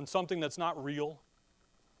 on something that's not real.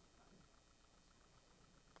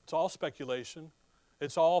 It's all speculation.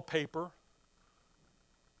 It's all paper.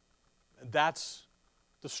 And that's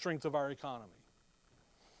the strength of our economy.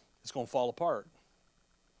 It's going to fall apart.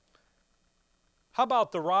 How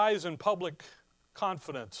about the rise in public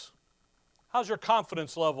confidence? How's your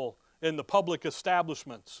confidence level in the public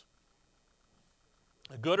establishments?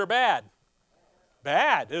 Good or bad?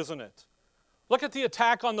 Bad, isn't it? Look at the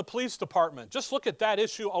attack on the police department. Just look at that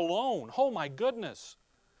issue alone. Oh my goodness.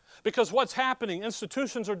 Because what's happening?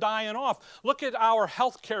 Institutions are dying off. Look at our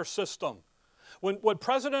healthcare system. What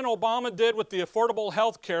President Obama did with the affordable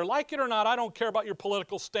health care, like it or not, I don't care about your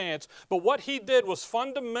political stance, but what he did was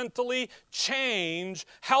fundamentally change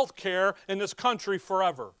health care in this country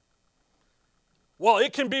forever. Well,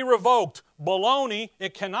 it can be revoked. Baloney,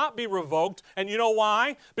 it cannot be revoked. And you know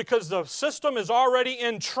why? Because the system is already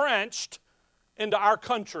entrenched into our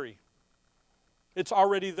country. It's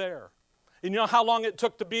already there. And you know how long it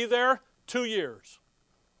took to be there? 2 years.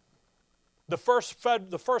 The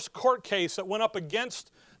first court case that went up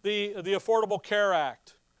against the Affordable Care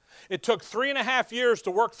Act. It took 3.5 years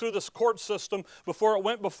to work through this court system before it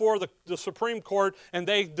went before the Supreme Court, and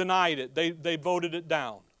they denied it. They voted it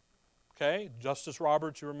down. Okay? Justice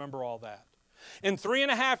Roberts, you remember all that. In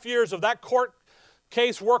 3.5 years of that court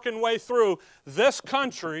case working way through, this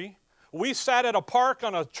country We sat at a park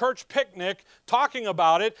on a church picnic talking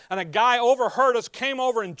about it, and a guy overheard us, came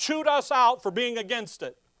over and chewed us out for being against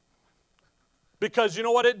it. Because you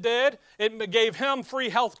know what it did? It gave him free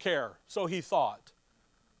health care, so he thought.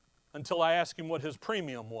 Until I asked him what his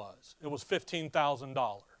premium was. It was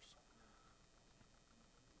 $15,000.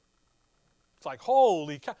 It's like,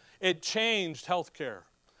 holy cow. It changed health care.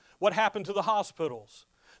 What happened to the hospitals?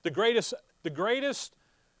 The greatest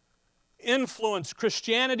influence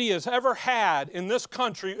Christianity has ever had in this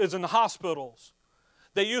country is in the hospitals.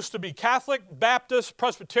 They used to be Catholic, Baptist,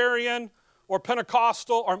 Presbyterian, or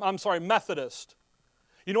Pentecostal, or I'm sorry, Methodist.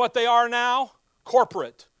 You know what they are now?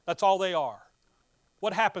 Corporate. That's all they are.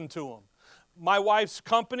 What happened to them? My wife's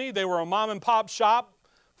company, they were a mom and pop shop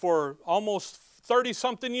for almost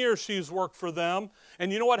 30-something years she's worked for them.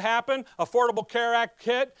 And you know what happened? Affordable Care Act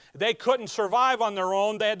hit. They couldn't survive on their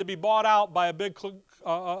own. They had to be bought out by a big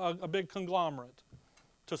conglomerate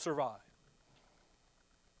to survive.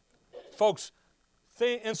 Folks,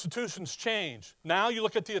 institutions change. Now you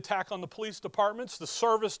look at the attack on the police departments, the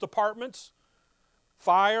service departments,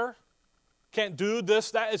 fire, can't do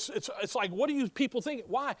this, that. It's like, what do you people think?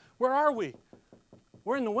 Why? Where are we?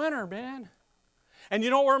 We're in the winter, man. And you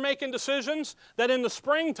know we're making decisions that in the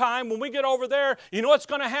springtime, when we get over there, you know what's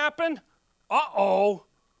going to happen? Uh-oh.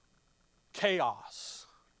 Chaos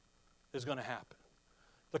is going to happen.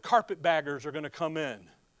 The carpetbaggers are going to come in.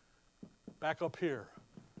 Back up here.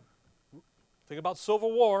 Think about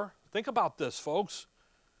Civil War. Think about this, folks.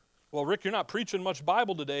 Well, Rick, you're not preaching much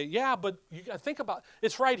Bible today. Yeah, but you got to think about it.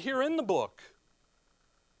 It's right here in the book.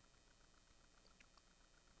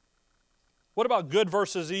 What about good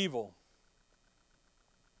versus evil?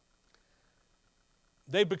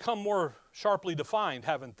 They've become more sharply defined,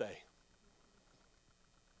 haven't they?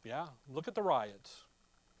 Yeah, look at the riots.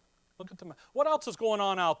 Look at the. What else is going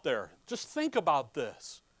on out there? Just think about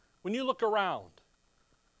this. When you look around.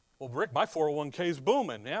 Well, Rick, my 401k is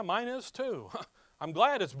booming. Yeah, mine is too. I'm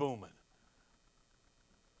glad it's booming.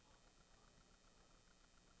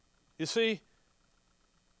 You see,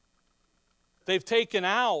 they've taken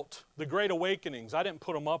out the Great Awakenings. I didn't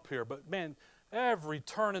put them up here, but man, every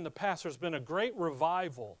turn in the past there's been a great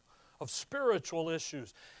revival of spiritual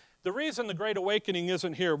issues. The reason the Great Awakening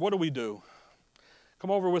isn't here, what do?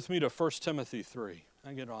 Come over with me to 1 Timothy 3.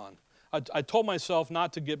 I get on. I told myself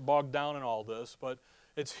not to get bogged down in all this, but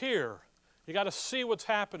it's here. You got to see what's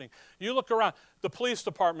happening. You look around. The police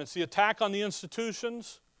departments, the attack on the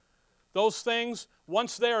institutions, those things,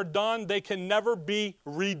 once they are done, they can never be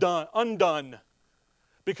undone.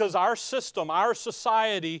 Because our system, our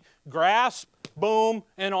society, grasp, boom,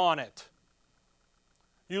 and on it.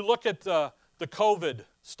 You look at the COVID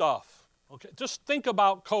stuff. Okay, just think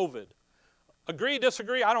about COVID. Agree,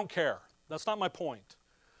 disagree, I don't care. That's not my point.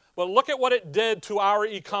 But look at what it did to our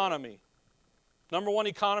economy. #1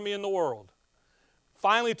 economy in the world.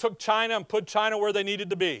 Finally took China and put China where they needed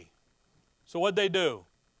to be. So what'd they do?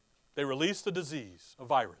 They released the disease, a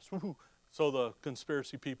virus. So the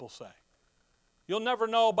conspiracy people say. You'll never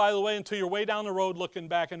know, by the way, until you're way down the road looking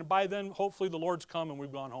back. And by then, hopefully the Lord's come and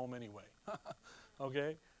we've gone home anyway.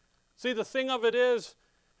 Okay? See, the thing of it is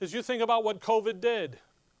you think about what COVID did.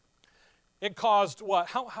 It caused what?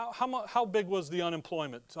 How big was the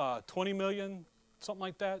unemployment? 20 million? Something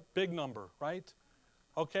like that? Big number, right?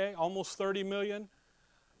 Okay, almost 30 million.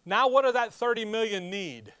 Now what did that 30 million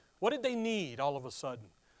need? What did they need all of a sudden?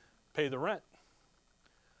 Pay the rent.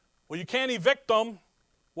 Well, you can't evict them.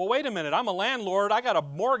 Well, wait a minute, I'm a landlord. I got a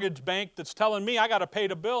mortgage bank that's telling me I got to pay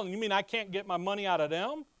the bill, and you mean I can't get my money out of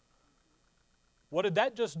them? What did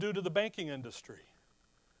that just do to the banking industry?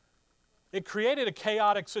 It created a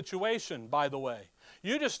chaotic situation, by the way.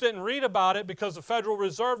 You just didn't read about it because the Federal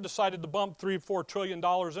Reserve decided to bump $3-4 trillion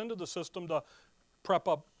into the system to pop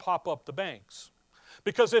up the banks.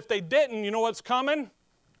 Because if they didn't, you know what's coming?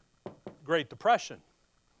 Great Depression.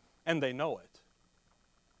 And they know it.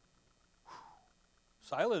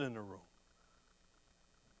 Silent in the room.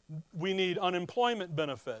 We need unemployment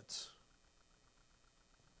benefits.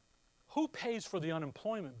 Who pays for the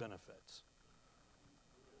unemployment benefits?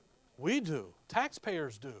 We do.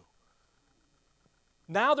 Taxpayers do.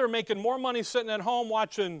 Now they're making more money sitting at home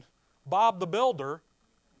watching Bob the Builder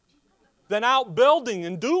than out building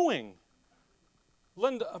and doing.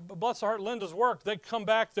 Linda, bless her heart, Linda's work. They come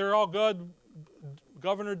back, they're all good.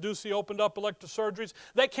 Governor Ducey opened up elective surgeries.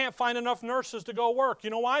 They can't find enough nurses to go work. You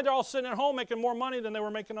know why? They're all sitting at home making more money than they were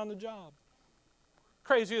making on the job.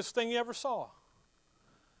 Craziest thing you ever saw.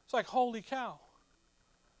 It's like, holy cow.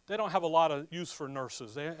 They don't have a lot of use for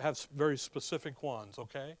nurses. They have very specific ones,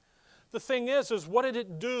 okay? The thing is what did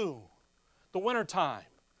it do? The wintertime.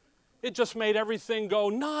 It just made everything go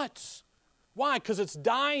nuts. Why? Because it's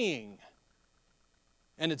dying.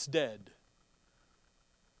 And it's dead.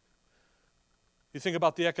 You think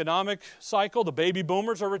about the economic cycle, the baby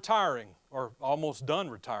boomers are retiring, or almost done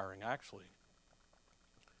retiring, actually.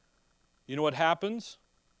 You know what happens?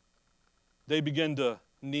 They begin to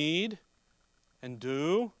need and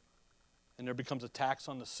do, and there becomes a tax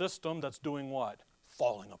on the system that's doing what?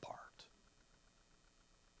 Falling apart.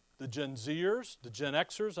 The Gen Zers, the Gen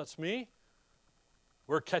Xers, that's me,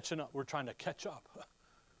 we're catching up. We're trying to catch up.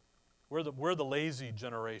 We're the lazy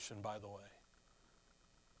generation, by the way.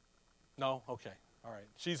 No? Okay. All right.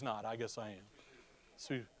 She's not. I guess I am.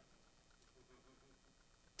 So,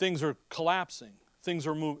 things are collapsing. Things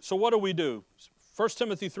are moving. So what do we do? 1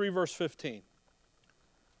 Timothy 3, verse 15.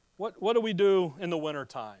 What do we do in the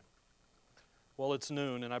wintertime? Well, it's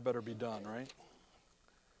noon, and I better be done, right?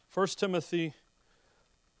 1 Timothy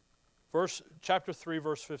chapter 3,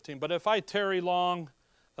 verse 15. But if I tarry long,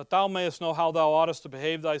 that thou mayest know how thou oughtest to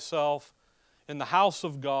behave thyself in the house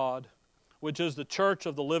of God, which is the church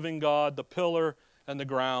of the living God, the pillar and the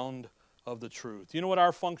ground of the truth. You know what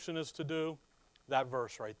our function is to do? That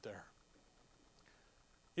verse right there.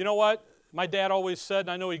 You know what? My dad always said,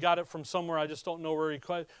 and I know he got it from somewhere, I just don't know where he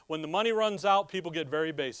quite. When the money runs out, people get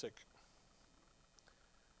very basic.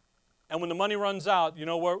 And when the money runs out, you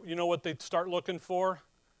know what they start looking for?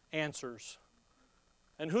 Answers.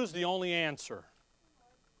 And who's the only answer?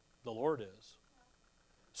 The Lord is.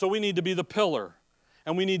 So we need to be the pillar,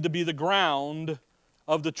 and we need to be the ground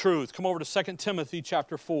of the truth. Come over to 2 Timothy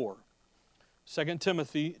chapter 4. 2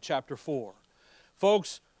 Timothy chapter 4.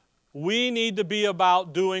 Folks, we need to be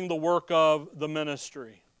about doing the work of the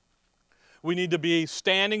ministry. We need to be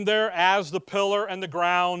standing there as the pillar and the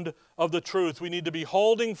ground of the truth. We need to be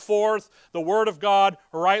holding forth the Word of God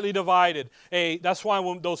rightly divided. That's why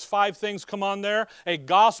when those 5 things come on there, a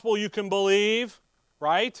gospel you can believe,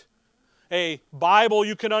 right? A Bible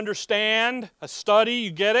you can understand, a study,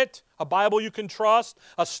 you get it? A Bible you can trust,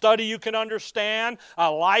 a study you can understand, a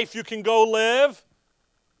life you can go live.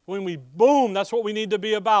 Boom, that's what we need to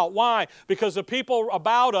be about. Why? Because the people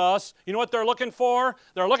about us, you know what they're looking for?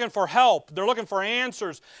 They're looking for help. They're looking for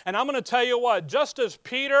answers. And I'm going to tell you what, just as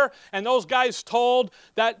Peter and those guys told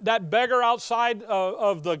that beggar outside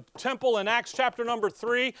of the temple in Acts chapter number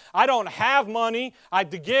 3, I don't have money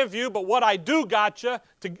to give you, but what I do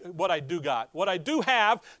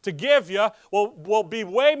have to give you will be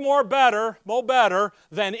way more better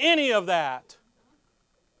than any of that.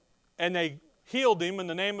 And they healed him in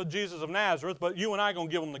the name of Jesus of Nazareth, but you and I are going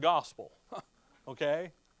to give him the gospel.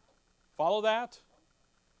 Okay? Follow that?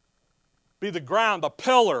 Be the ground, the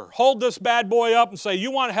pillar. Hold this bad boy up and say, you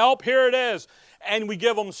want help? Here it is. And we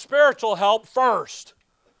give them spiritual help first.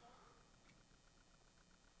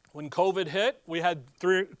 When COVID hit, we had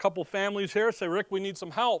a couple families here say, Rick, we need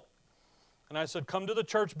some help. And I said, come to the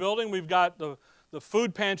church building. We've got the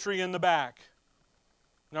food pantry in the back.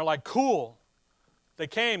 And they're like, cool. They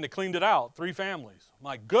came, they cleaned it out, 3 families. I'm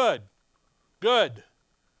like, good. Then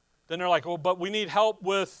they're like, well, but we need help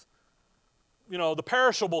with, the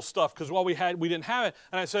perishable stuff because we didn't have it.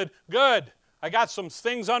 And I said, good. I got some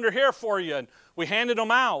things under here for you. And we handed them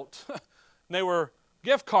out. And they were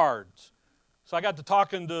gift cards. So I got to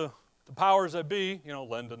talking to the powers that be,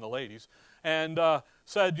 Linda and the ladies, and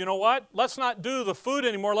said, you know what? Let's not do the food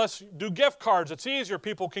anymore. Let's do gift cards. It's easier.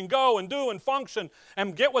 People can go and do and function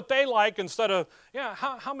and get what they like instead of,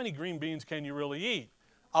 how many green beans can you really eat?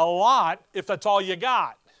 A lot if that's all you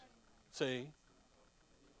got. See?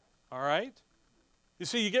 All right? You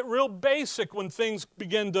see, you get real basic when things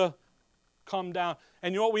begin to come down.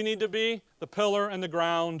 And you know what we need to be? The pillar and the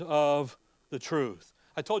ground of the truth.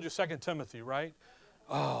 I told you 2 Timothy, right?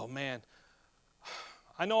 Oh, man.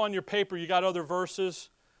 I know on your paper you got other verses.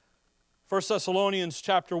 1 Thessalonians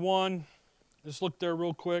chapter 1. Just look there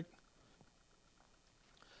real quick.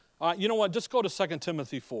 You know what? Just go to 2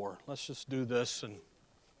 Timothy 4. Let's just do this. And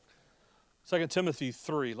 2 Timothy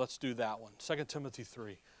 3. Let's do that one. 2 Timothy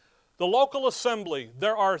 3. The local assembly.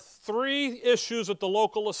 There are 3 issues at the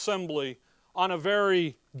local assembly on a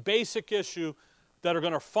very basic issue that are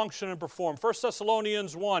going to function and perform. 1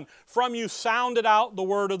 Thessalonians 1. From you sounded out the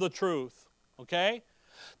word of the truth. Okay?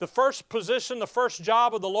 The first position, the first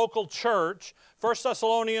job of the local church, 1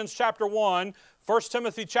 Thessalonians chapter 1, 1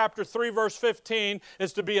 Timothy chapter 3, verse 15,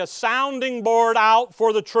 is to be a sounding board out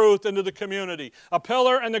for the truth into the community. A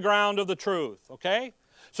pillar and the ground of the truth, okay?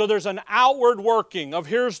 So there's an outward working of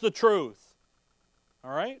here's the truth,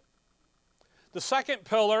 all right? The second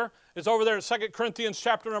pillar is over there in 2 Corinthians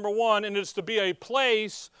chapter number 1, and it's to be a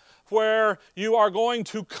place where you are going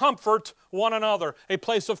to comfort one another, a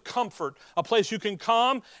place of comfort, a place you can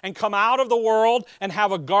come and come out of the world and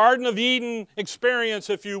have a Garden of Eden experience,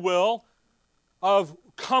 if you will, of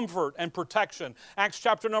comfort and protection. Acts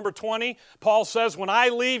chapter number 20, Paul says, when I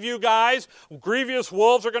leave you guys, grievous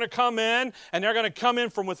wolves are going to come in, and they're going to come in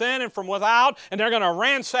from within and from without, and they're going to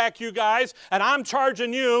ransack you guys, and I'm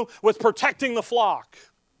charging you with protecting the flock.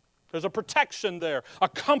 There's a protection there, a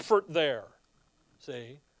comfort there.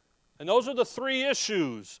 See? And those are the three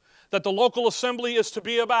issues that the local assembly is to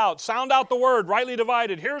be about. Sound out the word, rightly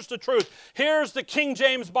divided. Here's the truth. Here's the King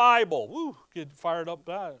James Bible. Woo, get fired up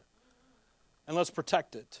about it. And let's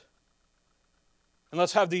protect it. And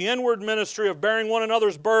let's have the inward ministry of bearing one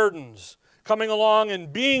another's burdens, coming along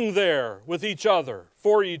and being there with each other,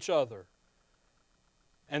 for each other.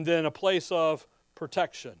 And then a place of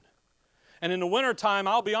protection. And in the wintertime,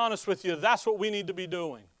 I'll be honest with you, that's what we need to be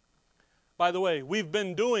doing. By the way, we've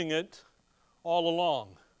been doing it all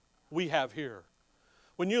along. We have here.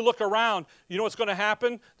 When you look around, you know what's going to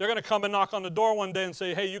happen? They're going to come and knock on the door one day and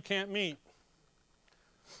say, hey, you can't meet.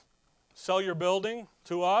 Sell your building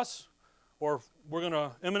to us, or we're going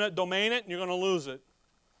to eminent domain it and you're going to lose it.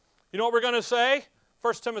 You know what we're going to say?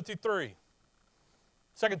 1 Timothy 3.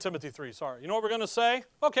 2 Timothy 3, sorry. You know what we're going to say?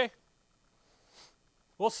 Okay.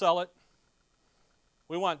 We'll sell it.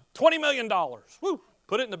 We want $20 million. Woo!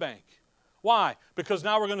 Put it in the bank. Why? Because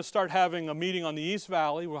now we're going to start having a meeting on the East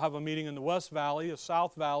Valley. We'll have a meeting in the West Valley, a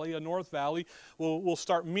South Valley, a North Valley. We'll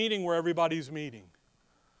start meeting where everybody's meeting.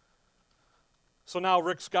 So now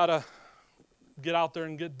Rick's got to get out there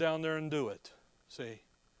and get down there and do it. See?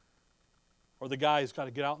 Or the guy's got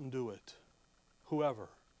to get out and do it. Whoever.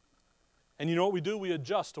 And you know what we do? We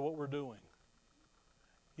adjust to what we're doing.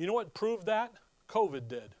 You know what proved that? COVID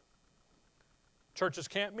did. Churches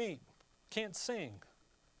can't meet, can't sing,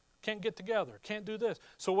 can't get together, can't do this.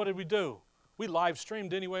 So what did we do? We live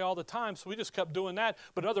streamed anyway all the time, so we just kept doing that.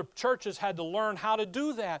 But other churches had to learn how to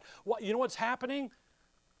do that. You know what's happening?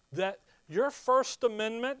 That your First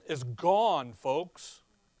Amendment is gone, folks.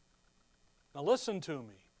 Now listen to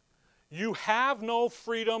me. You have no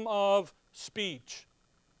freedom of speech.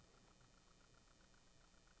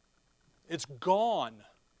 It's gone.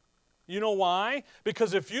 You know why?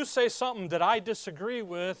 Because if you say something that I disagree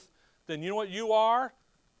with, then you know what you are?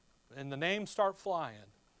 And the names start flying.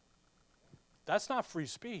 That's not free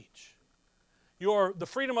speech. The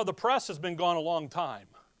freedom of the press has been gone a long time.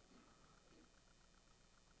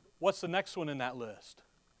 What's the next one in that list?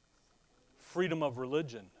 Freedom of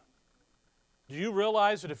religion. Do you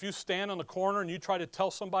realize that if you stand on the corner and you try to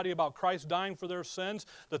tell somebody about Christ dying for their sins,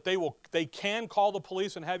 that they can call the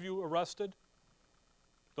police and have you arrested?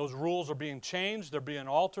 Those rules are being changed. They're being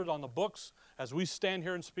altered on the books as we stand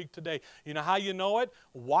here and speak today. You know how you know it?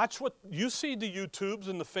 Watch what you see, the YouTubes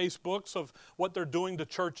and the Facebooks of what they're doing to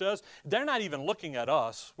churches. They're not even looking at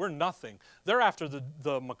us. We're nothing. They're after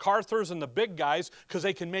the MacArthurs and the big guys because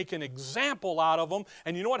they can make an example out of them.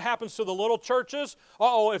 And you know what happens to the little churches?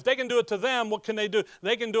 Uh-oh, if they can do it to them, what can they do?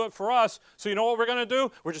 They can do it for us. So you know what we're going to do?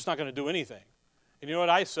 We're just not going to do anything. And you know what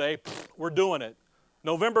I say? We're doing it.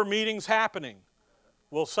 November meeting's happening.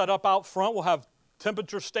 We'll set up out front. We'll have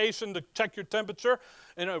temperature station to check your temperature.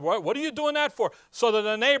 And what are you doing that for? So that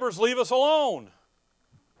the neighbors leave us alone.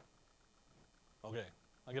 Okay,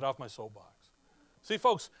 I get off my soapbox. See,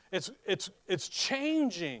 folks, it's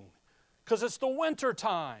changing because it's the winter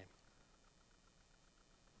time.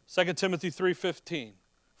 2 Timothy 3:15,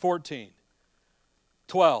 14,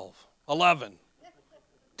 12, 11,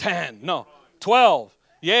 10, no, 12.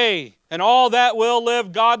 Yea, and all that will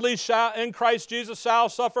live godly in Christ Jesus shall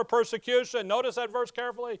suffer persecution. Notice that verse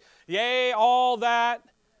carefully. Yea, all that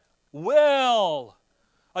will.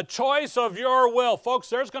 A choice of your will. Folks,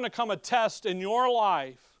 there's going to come a test in your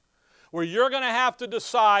life where you're going to have to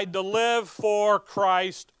decide to live for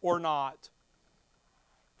Christ or not.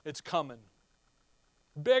 It's coming.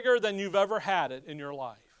 Bigger than you've ever had it in your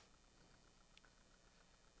life.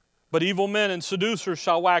 But evil men and seducers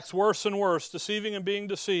shall wax worse and worse, deceiving and being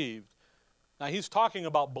deceived. Now, he's talking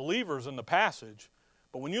about believers in the passage.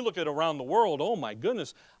 But when you look at around the world, oh my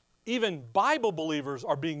goodness, even Bible believers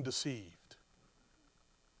are being deceived.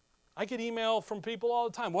 I get email from people all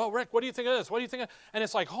the time. Well, Rick, what do you think of this? What do you think of? And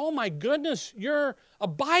it's like, oh my goodness, you're a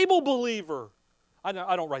Bible believer. I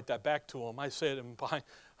don't write that back to them. I say it behind.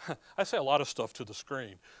 I say a lot of stuff to the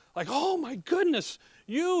screen. Like, oh my goodness,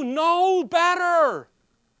 you know better.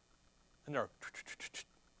 And they're,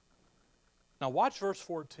 now watch verse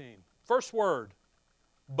 14. First word,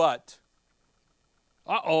 but.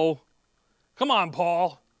 Uh-oh. Come on,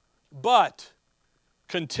 Paul. But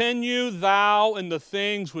Continue thou in the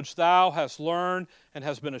things which thou hast learned and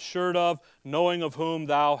hast been assured of, knowing of whom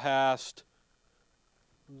thou hast,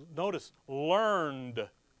 notice, learned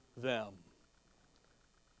them.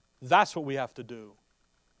 That's what we have to do.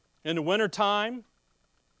 In the wintertime,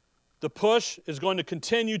 the push is going to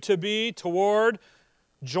continue to be toward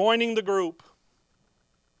joining the group.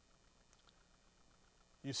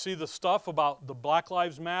 You see the stuff about the Black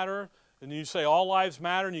Lives Matter, and you say all lives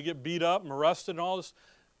matter, and you get beat up and arrested and all this.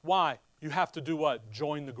 Why? You have to do what?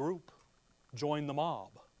 Join the group. Join the mob.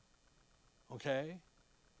 Okay?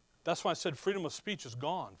 That's why I said freedom of speech is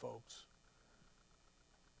gone, folks.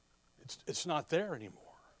 It's not there anymore.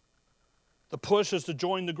 The push is to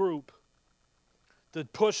join the group. The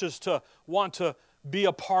push is to want to be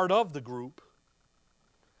a part of the group.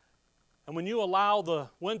 And when you allow the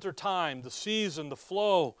winter time, the season, the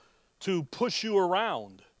flow to push you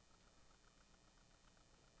around,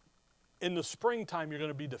 in the springtime you're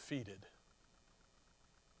going to be defeated.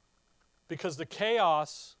 Because the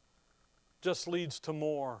chaos just leads to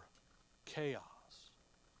more chaos.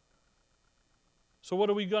 So what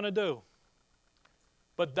are we going to do?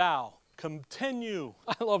 But thou, continue.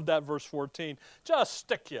 I love that verse 14. Just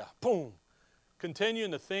stick you. Boom. Continue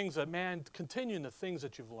in the things that, continue in the things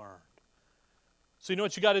that you've learned. So you know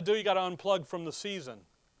what you got to do? You got to unplug from the season.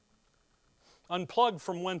 Unplug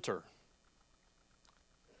from winter.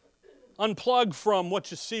 Unplug from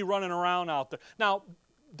what you see running around out there. Now,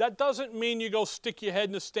 that doesn't mean you go stick your head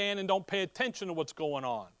in the stand and don't pay attention to what's going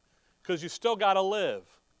on, because you still got to live.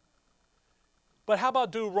 But how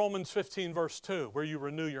about do Romans 15 verse 2, where you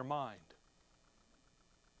renew your mind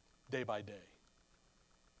day by day?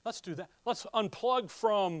 Let's do that. Let's unplug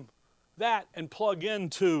from that and plug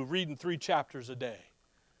into reading 3 chapters a day.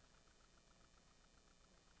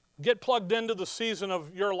 Get plugged into the season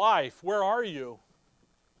of your life. Where are you?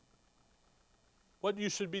 What you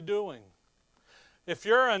should be doing. If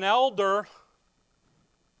you're an elder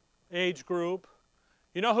age group,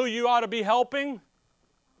 you know who you ought to be helping?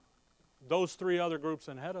 Those 3 other groups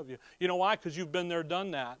ahead of you. You know why? Because you've been there,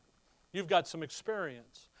 done that. You've got some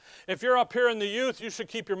experience. If you're up here in the youth, you should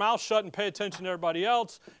keep your mouth shut and pay attention to everybody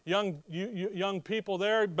else. Young people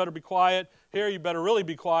there, you better be quiet. Here, you better really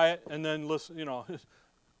be quiet and then listen,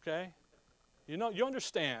 okay? You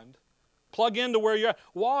understand. Plug into where you're at.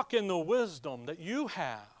 Walk in the wisdom that you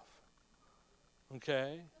have.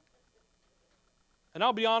 Okay? And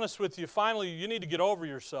I'll be honest with you, finally, you need to get over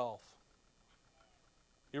yourself.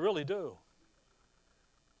 You really do.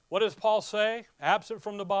 What does Paul say? Absent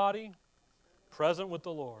from the body, present with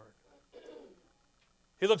the Lord.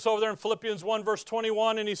 He looks over there in Philippians 1 verse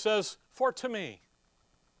 21 and he says, for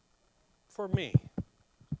me,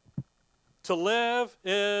 to live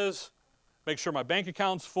is make sure my bank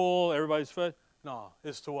account's full, everybody's fed. No,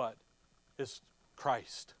 it's to what? It's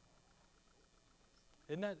Christ.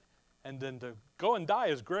 Isn't that? And then to go and die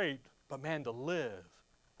is great, but man, to live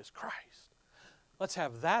is Christ. Let's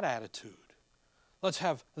have that attitude. Let's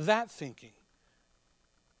have that thinking.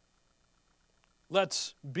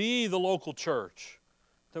 Let's be the local church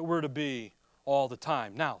that we're to be all the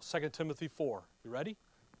time. Now, 2 Timothy 4. You ready?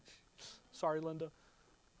 Sorry, Linda.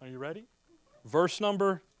 Are you ready? Verse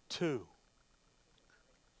number 2.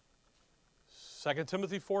 2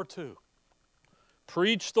 Timothy 4:2.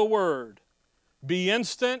 Preach the word. Be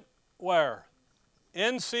instant, where?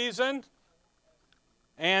 In season,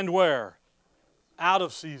 and where? Out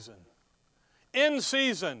of season. In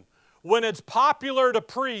season, when it's popular to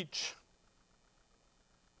preach,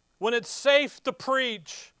 when it's safe to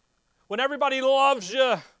preach, when everybody loves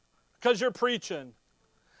you because you're preaching.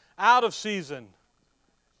 Out of season,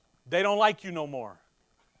 they don't like you no more.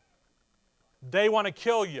 They want to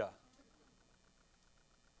kill you.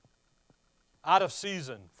 Out of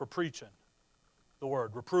season for preaching the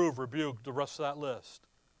word. Reprove, rebuke, the rest of that list.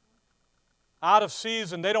 Out of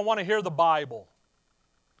season, they don't want to hear the Bible.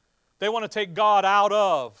 They want to take God out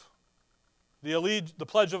of the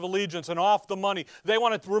Pledge of Allegiance and off the money. They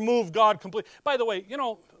want to remove God completely. By the way,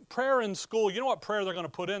 prayer in school, you know what prayer they're going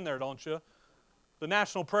to put in there, don't you? The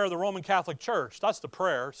national prayer of the Roman Catholic Church. That's the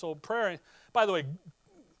prayer. So prayer, by the way,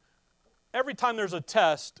 every time there's a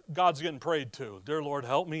test, God's getting prayed to. Dear Lord,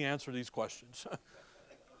 help me answer these questions.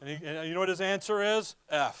 And you know what his answer is?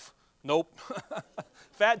 F. Nope.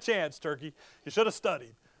 Fat chance, turkey. You should have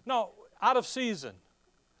studied. No, out of season.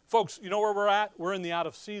 Folks, you know where we're at? We're in the out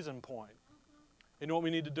of season point. You know what we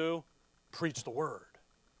need to do? Preach the word.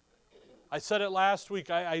 I said it last week.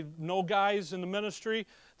 I know guys in the ministry,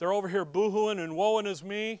 they're over here boo-hooing and woeing is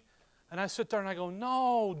me. And I sit there and I go,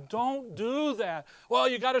 no, don't do that. Well,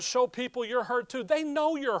 you got to show people you're hurt too. They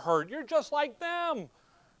know you're hurt. You're just like them.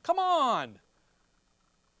 Come on.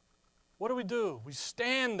 what do? We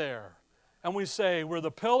stand there and we say, we're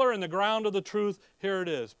the pillar and the ground of the truth. Here it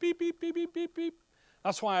is. Beep, beep, beep, beep, beep, beep.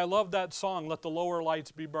 That's why I love that song, Let the Lower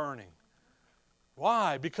Lights Be Burning.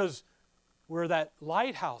 Why? Because we're that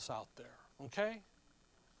lighthouse out there, okay?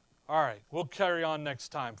 All right, we'll carry on next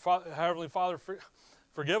time. Heavenly Father,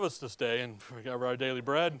 forgive us this day and forgive our daily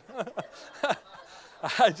bread.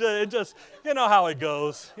 It just, you know how it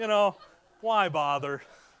goes. You know, why bother?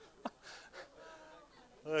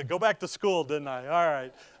 Go back to school, didn't I? All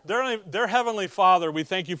right. Dear Heavenly Father, we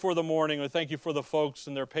thank you for the morning. We thank you for the folks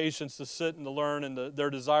and their patience to sit and to learn and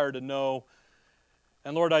their desire to know.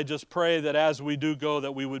 And Lord, I just pray that as we do go,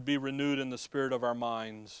 that we would be renewed in the spirit of our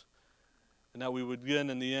minds. And that we would again,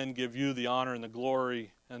 in the end, give you the honor and the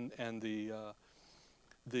glory and in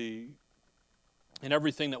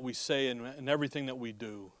everything that we say and everything that we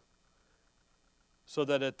do. So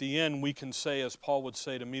that at the end we can say, as Paul would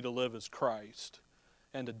say, to me to live is Christ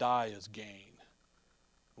and to die is gain.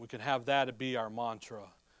 We can have that be our mantra.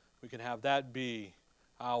 We can have that be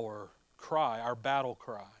our cry, our battle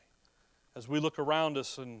cry. As we look around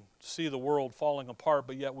us and see the world falling apart,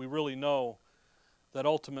 but yet we really know that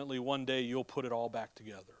ultimately one day you'll put it all back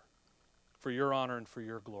together for your honor and for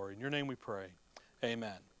your glory. In your name we pray.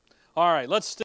 Amen. All right, let's